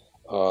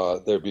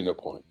 there'd be no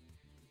point.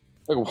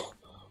 Like,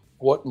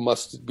 what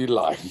must it be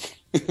like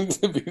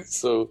to be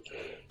so?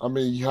 I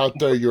mean, you're out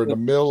there, you're in the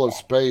middle of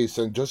space,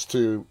 and just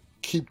to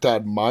keep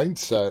that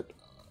mindset,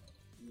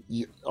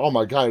 oh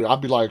my God,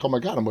 I'd be like, oh my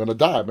God, I'm going to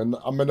die.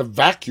 I'm in a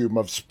vacuum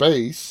of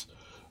space.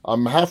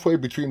 I'm halfway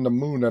between the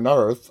moon and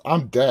Earth.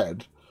 I'm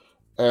dead.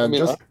 And I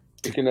mean, I'm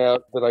freaking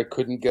out that I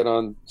couldn't get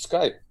on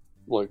Skype.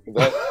 Like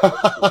that.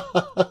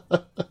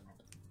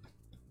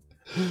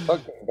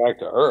 Back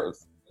to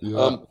Earth.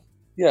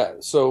 Yeah.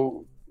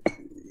 So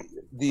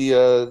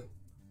the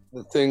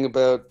thing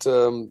about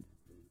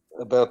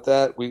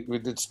that, we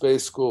did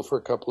space school for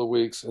a couple of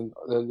weeks, and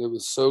it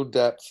was so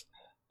depth.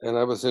 And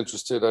I was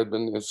interested. I'd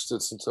been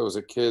interested since I was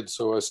a kid,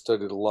 so I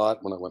studied a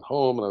lot when I went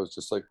home, and I was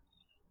just like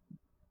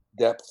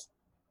depth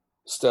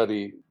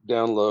study,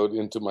 download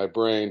into my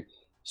brain,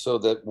 so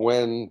that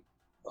when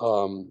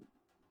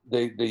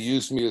they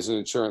used me as an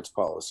insurance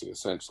policy,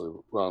 essentially,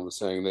 Ron was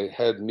saying, they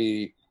had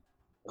me,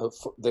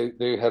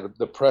 they had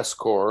the press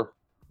corps,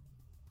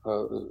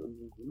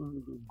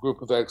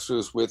 group of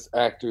extras with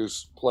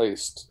actors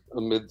placed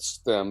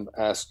amidst them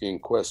asking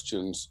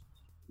questions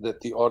that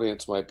the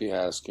audience might be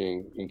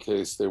asking in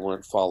case they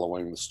weren't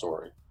following the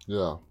story.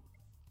 Yeah.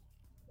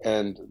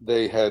 And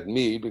they had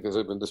me, because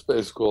I've been to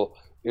space school,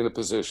 in a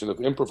position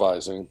of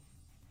improvising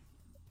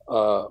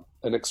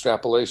an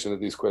extrapolation of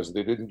these questions.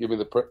 They didn't give me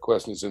the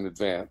questions in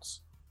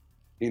advance.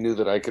 He knew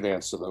that I could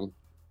answer them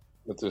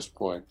at this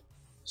point.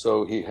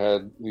 So he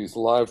had these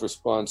live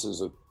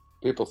responses of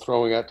people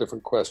throwing out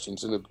different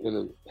questions in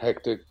a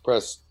hectic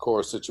press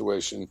corps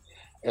situation.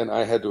 And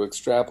I had to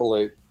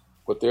extrapolate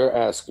what they're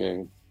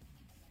asking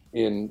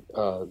in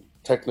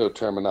techno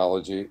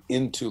terminology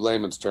into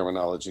layman's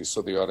terminology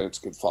so the audience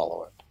could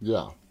follow it.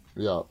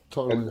 Yeah,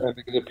 totally. And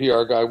the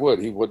PR guy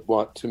he would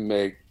want to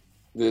make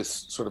this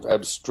sort of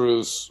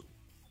abstruse,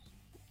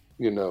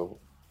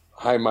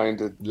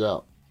 high-minded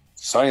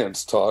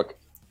science talk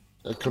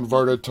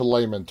converted to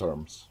layman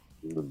terms.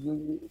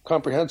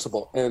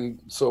 Comprehensible.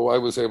 And so I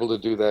was able to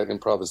do that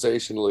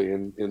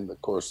improvisationally in the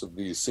course of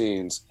these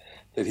scenes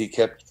that he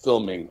kept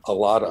filming a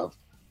lot of,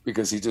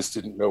 because he just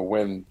didn't know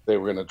when they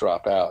were going to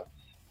drop out.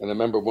 And I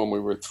remember when we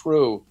were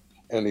through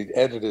and he'd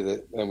edited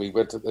it and we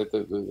went to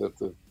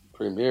the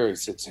premiere, he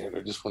said, "Sandra,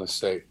 I just want to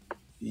say,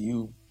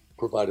 you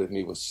provided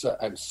me with,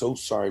 I'm so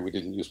sorry we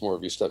didn't use more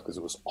of your stuff because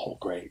it was all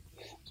great.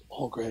 It's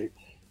all great.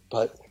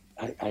 But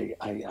I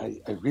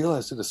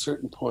realized at a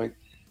certain point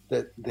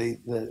that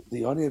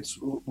the audience,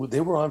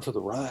 they were on for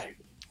the ride.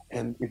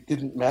 And it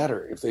didn't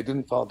matter if they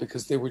didn't follow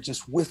because they were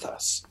just with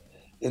us.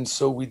 And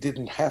so we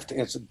didn't have to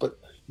answer, but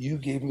you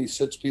gave me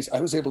such peace.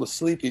 I was able to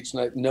sleep each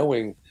night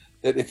knowing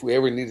that if we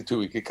ever needed to,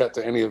 we could cut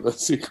to any of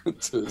those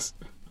sequences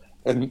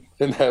and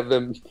have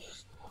them.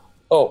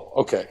 Oh,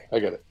 okay, I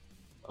get it.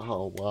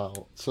 Oh,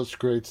 wow. Such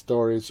great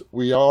stories.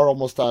 We are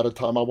almost out of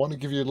time. I want to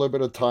give you a little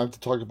bit of time to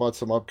talk about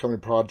some upcoming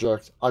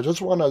projects. I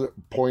just want to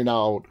point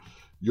out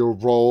your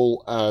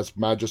role as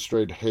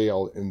Magistrate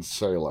Hale in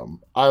Salem.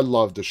 I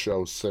love the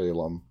show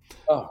Salem.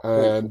 Oh,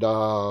 and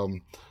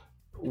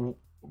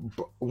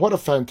what a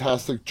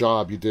fantastic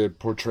job you did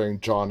portraying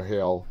John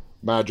Hale,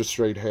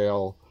 Magistrate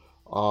Hale,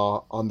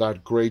 on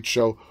that great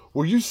show.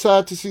 Were you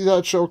sad to see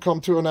that show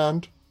come to an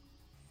end?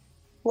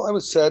 Well, I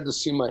was sad to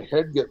see my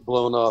head get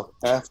blown off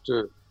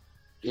after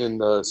in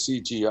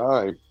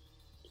CGI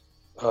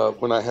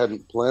when I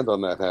hadn't planned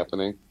on that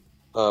happening.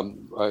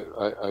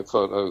 I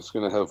thought I was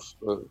going to have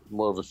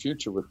more of a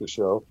future with the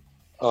show.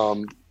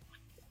 Um,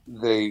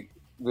 they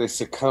they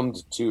succumbed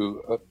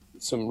to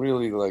some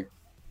really like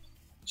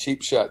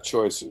cheap shot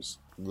choices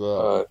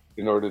The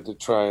in order to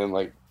try and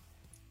like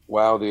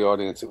wow the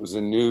audience. It was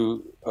a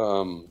new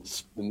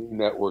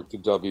network to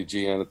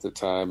WGN at the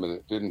time, and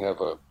it didn't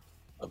have a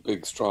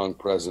big strong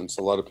presence.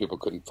 A lot of people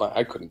couldn't find.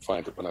 I couldn't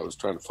find it when I was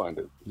trying to find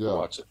it to yeah.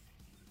 watch it.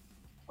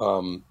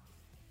 Um,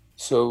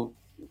 so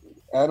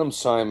Adam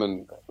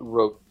Simon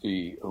wrote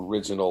the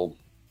original.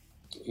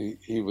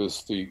 He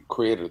was the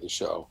creator of the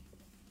show,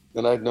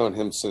 and I'd known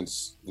him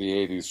since the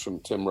 '80s from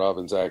Tim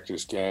Robbins'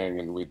 Actors Gang,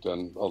 and we'd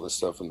done all this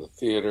stuff in the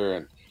theater,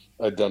 and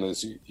I'd done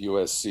his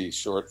USC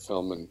short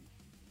film, and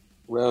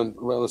around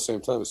the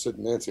same time as Sid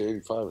and Nancy,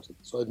 '85 or something.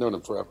 So I'd known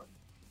him forever,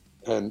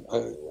 and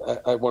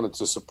I wanted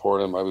to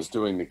support him. I was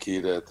doing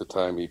Nikita at the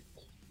time. He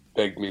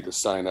begged me to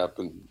sign up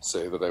and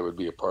say that I would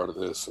be a part of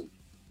this, and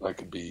I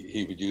could be.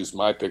 He would use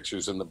my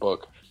pictures in the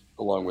book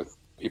along with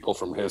people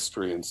from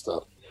history and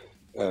stuff.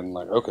 And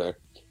like, okay,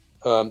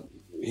 um,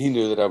 he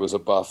knew that I was a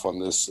buff on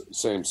this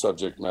same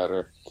subject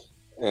matter,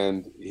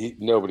 and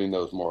nobody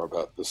knows more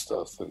about this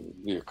stuff than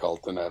the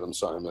occult than Adam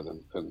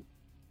Simon, and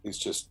he's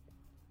just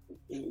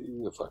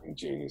he's a fucking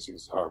genius.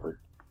 He's Harvard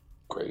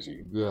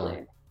crazy Yeah.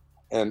 brain,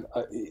 and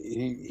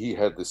he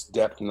had this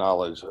depth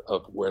knowledge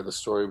of where the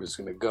story was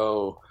going to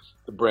go,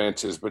 the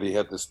branches, but he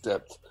had this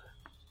depth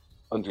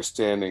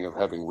understanding of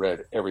having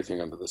read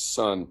everything under the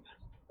sun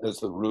as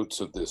the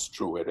roots of this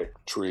druidic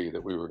tree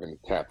that we were going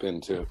to tap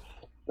into.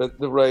 But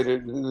the writer,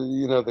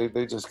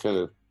 they just kind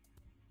of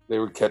they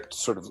were kept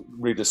sort of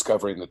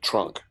rediscovering the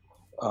trunk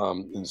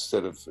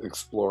instead of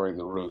exploring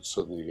the roots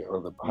or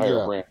the higher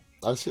Yeah. branch.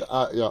 I see.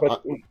 Yeah.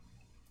 But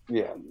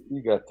yeah,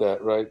 you got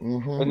that right.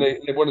 Mm-hmm. And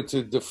they wanted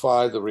to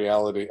defy the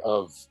reality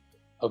of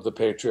the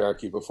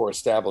patriarchy before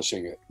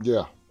establishing it.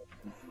 Yeah.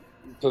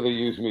 So they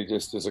used me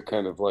just as a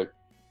kind of like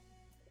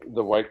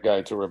the white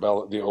guy to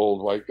rebel, the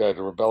old white guy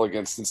to rebel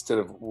against, instead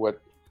of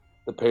what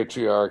the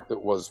patriarch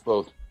that was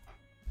both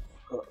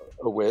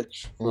a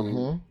witch from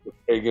Mm-hmm. the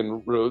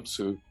pagan roots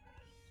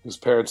whose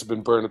parents had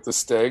been burned at the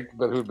stake,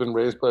 but who'd been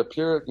raised by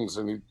Puritans,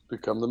 and he'd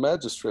become the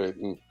magistrate,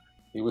 and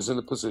he was in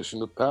a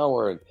position of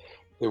power, and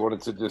they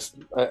wanted to just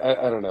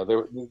I don't know.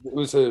 It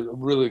was a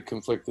really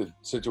conflicted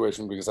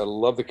situation because I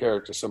loved the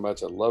character so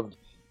much. I loved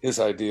his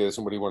ideas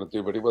and what he wanted to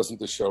do, but he wasn't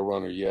the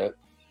showrunner yet,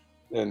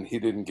 and he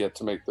didn't get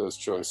to make those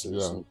choices.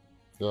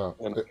 Yeah. Yeah.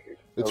 And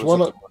It's I one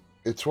was of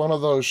it's one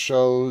of those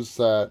shows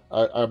that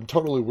I'm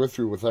totally with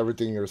you with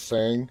everything you're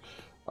saying.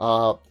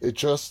 It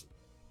just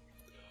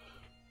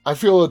I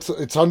feel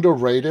it's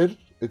underrated.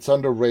 It's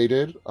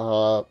underrated.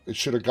 It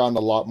should have gotten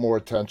a lot more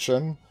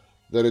attention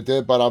than it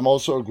did. But I'm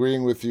also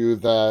agreeing with you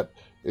that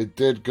it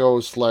did go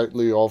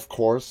slightly off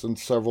course in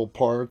several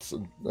parts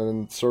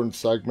and certain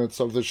segments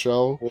of the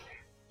show.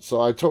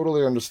 So I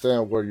totally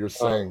understand what you're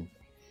saying.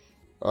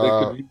 they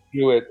Uh, could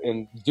do it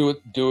and do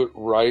it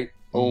right.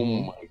 Oh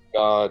hmm my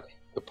God,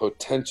 the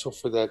potential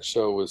for that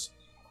show was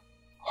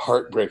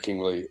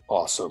heartbreakingly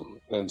awesome.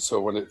 And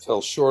so when it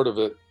fell short of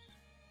it,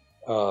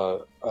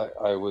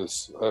 I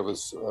was a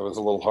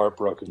little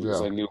heartbroken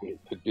because Yeah. I knew what it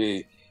could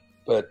be.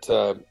 But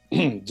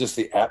just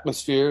the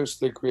atmospheres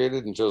they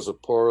created, and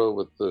Joseph Porro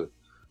with the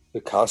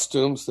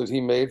costumes that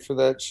he made for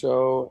that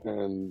show,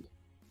 and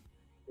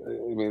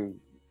I mean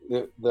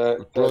It was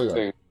that brilliant.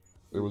 thing,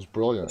 It was the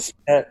brilliant.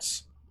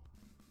 sets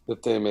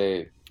that they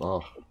made,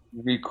 Oh,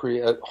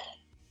 recreate. Oh,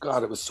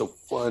 God, it was so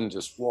fun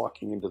just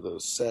walking into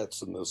those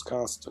sets and those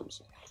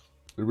costumes.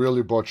 it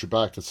really brought you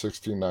back to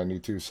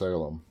 1692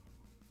 Salem.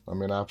 I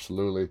mean,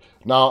 absolutely.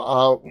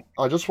 Now,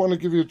 I just want to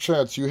give you a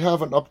chance. You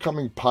have an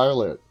upcoming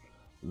pilot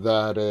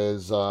that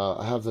is,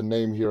 I have the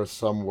name here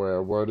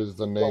somewhere. What is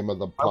the Well, name of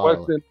the my wife's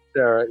pilot? name is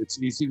Sarah. It's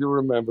easy to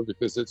remember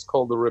because it's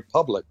called The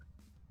Republic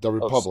The of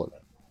Republic.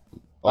 Sarah.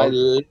 I Oh,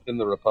 lived in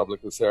The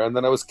Republic of Sarah, and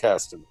then I was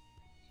cast in it.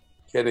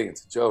 Kidding,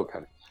 it's a joke,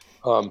 honey.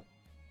 Um,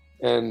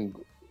 and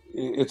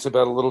it's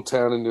about a little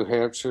town in New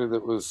Hampshire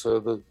that was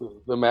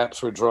the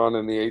maps were drawn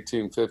in the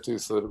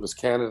 1850s, so that it was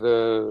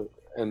Canada,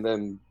 and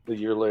then the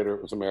year later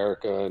it was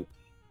America, and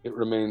it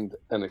remained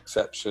an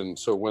exception.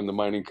 So when the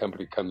mining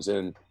company comes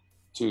in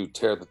to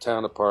tear the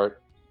town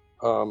apart,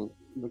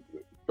 the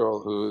girl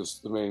who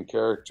is the main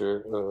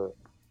character,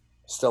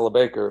 Stella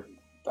Baker,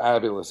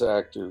 fabulous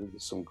actor,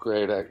 some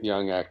great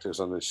young actors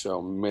on this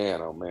show. Man,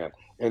 oh man.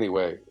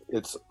 Anyway,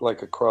 it's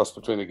like a cross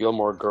between the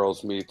Gilmore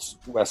Girls meets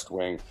West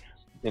Wing.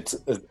 It's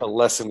a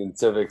lesson in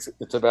civics.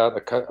 It's about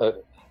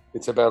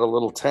a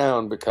little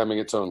town becoming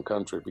its own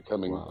country,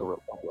 becoming a wow.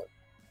 republic,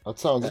 That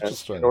sounds and in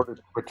interesting. order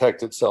to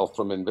protect itself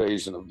from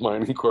invasion of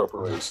mining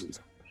corporations.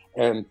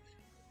 And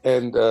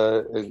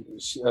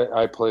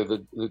I play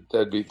the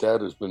deadbeat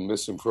dad who's been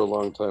missing for a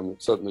long time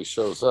that suddenly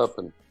shows up,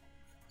 and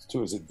it's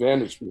to his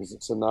advantage because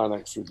it's a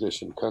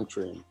non-extradition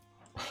country. And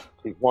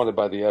he's wanted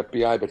by the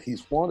FBI, but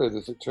he's wanted,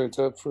 as it turns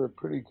out, for a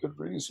pretty good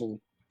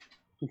reason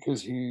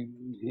because he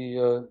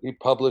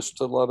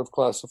published a lot of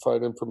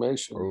classified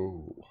information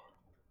Oh,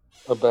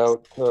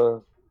 about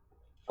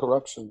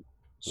corruption.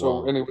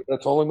 So Wow. anyway,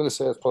 that's all I'm going to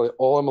say. That's probably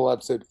all I'm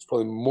allowed to say. It's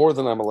probably more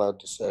than I'm allowed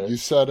to say. Yeah,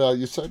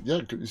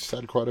 you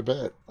said quite a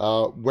bit.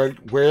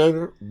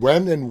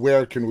 When and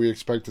where can we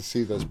expect to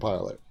see this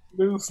pilot?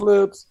 New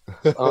slips.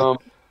 Um,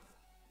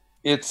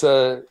 it's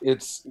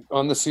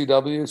on the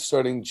CW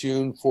starting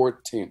June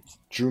 14th.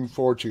 June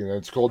 14th. And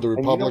it's called The And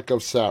you know, Republic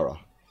of Sarah.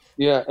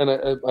 yeah,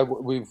 and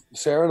we've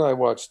Sarah and I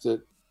watched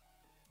it.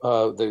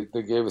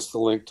 They gave us the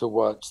link to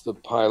watch the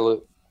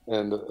pilot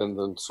and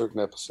then certain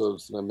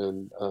episodes that I'm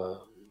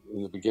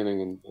in the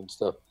beginning and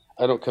stuff.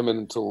 I don't come in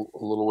until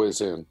a little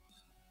ways in,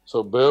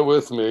 so bear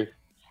with me.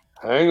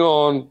 Hang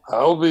on,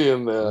 I'll be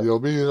in there. You'll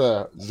be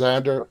there.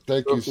 Xander,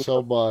 thank you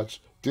so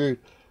much. Dude,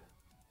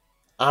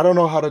 I don't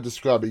know how to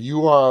describe it.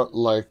 You are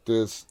like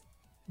this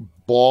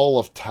ball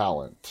of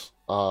talent.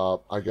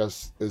 I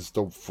guess is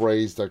the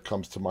phrase that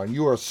comes to mind.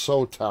 You are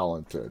so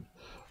talented.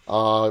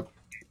 Uh,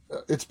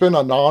 it's been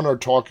an honor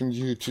talking to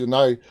you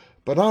tonight.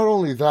 But not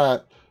only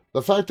that,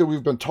 the fact that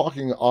we've been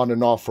talking on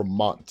and off for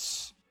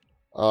months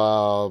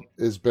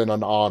has been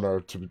an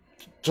honor to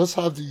just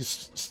have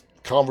these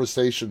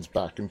conversations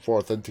back and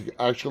forth and to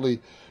actually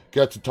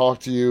get to talk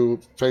to you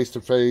face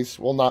to face.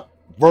 Well, not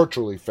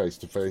virtually face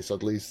to face,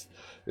 at least.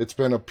 It's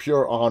been a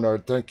pure honor.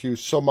 Thank you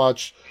so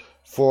much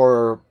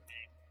for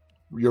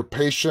your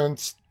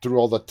patience through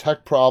all the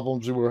tech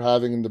problems we were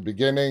having in the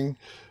beginning.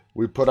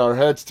 We put our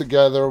heads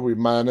together. We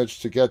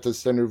managed to get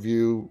this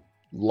interview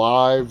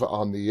live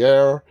on the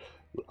air.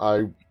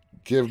 I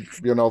give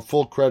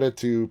full credit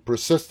to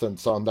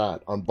persistence on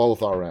that on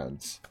both our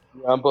ends.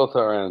 On both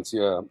our ends,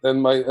 yeah.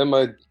 And my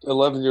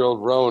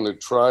 11-year-old Roan had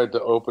tried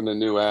to open a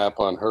new app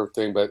on her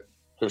thing, but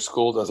her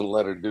school doesn't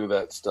let her do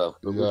that stuff.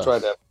 But we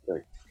tried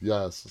everything.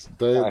 Yes,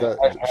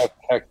 I have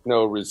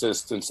techno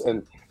resistance,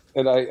 and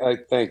I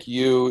thank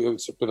you.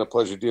 It's been a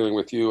pleasure dealing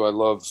with you. I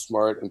love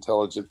smart,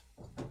 intelligent,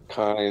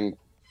 kind,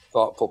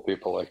 thoughtful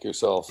people like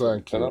yourself.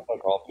 Thank you. And I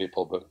like all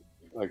people, but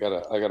I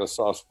got a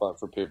soft spot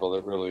for people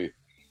that really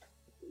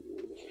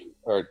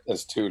are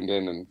as tuned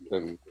in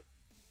and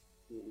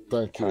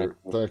Thank you.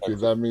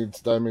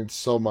 That means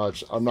so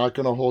much. I'm not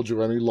going to hold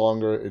you any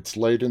longer. It's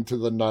late into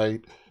the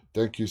night.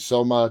 Thank you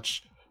so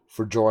much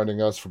for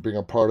joining us, for being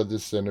a part of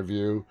this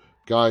interview.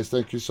 Guys,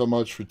 thank you so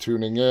much for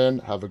tuning in.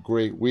 Have a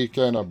great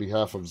weekend. On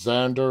behalf of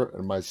Xander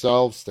and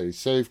myself, stay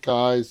safe,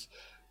 guys.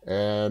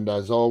 And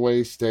as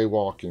always, stay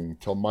walking.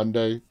 Till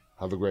Monday,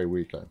 have a great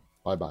weekend.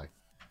 Bye-bye.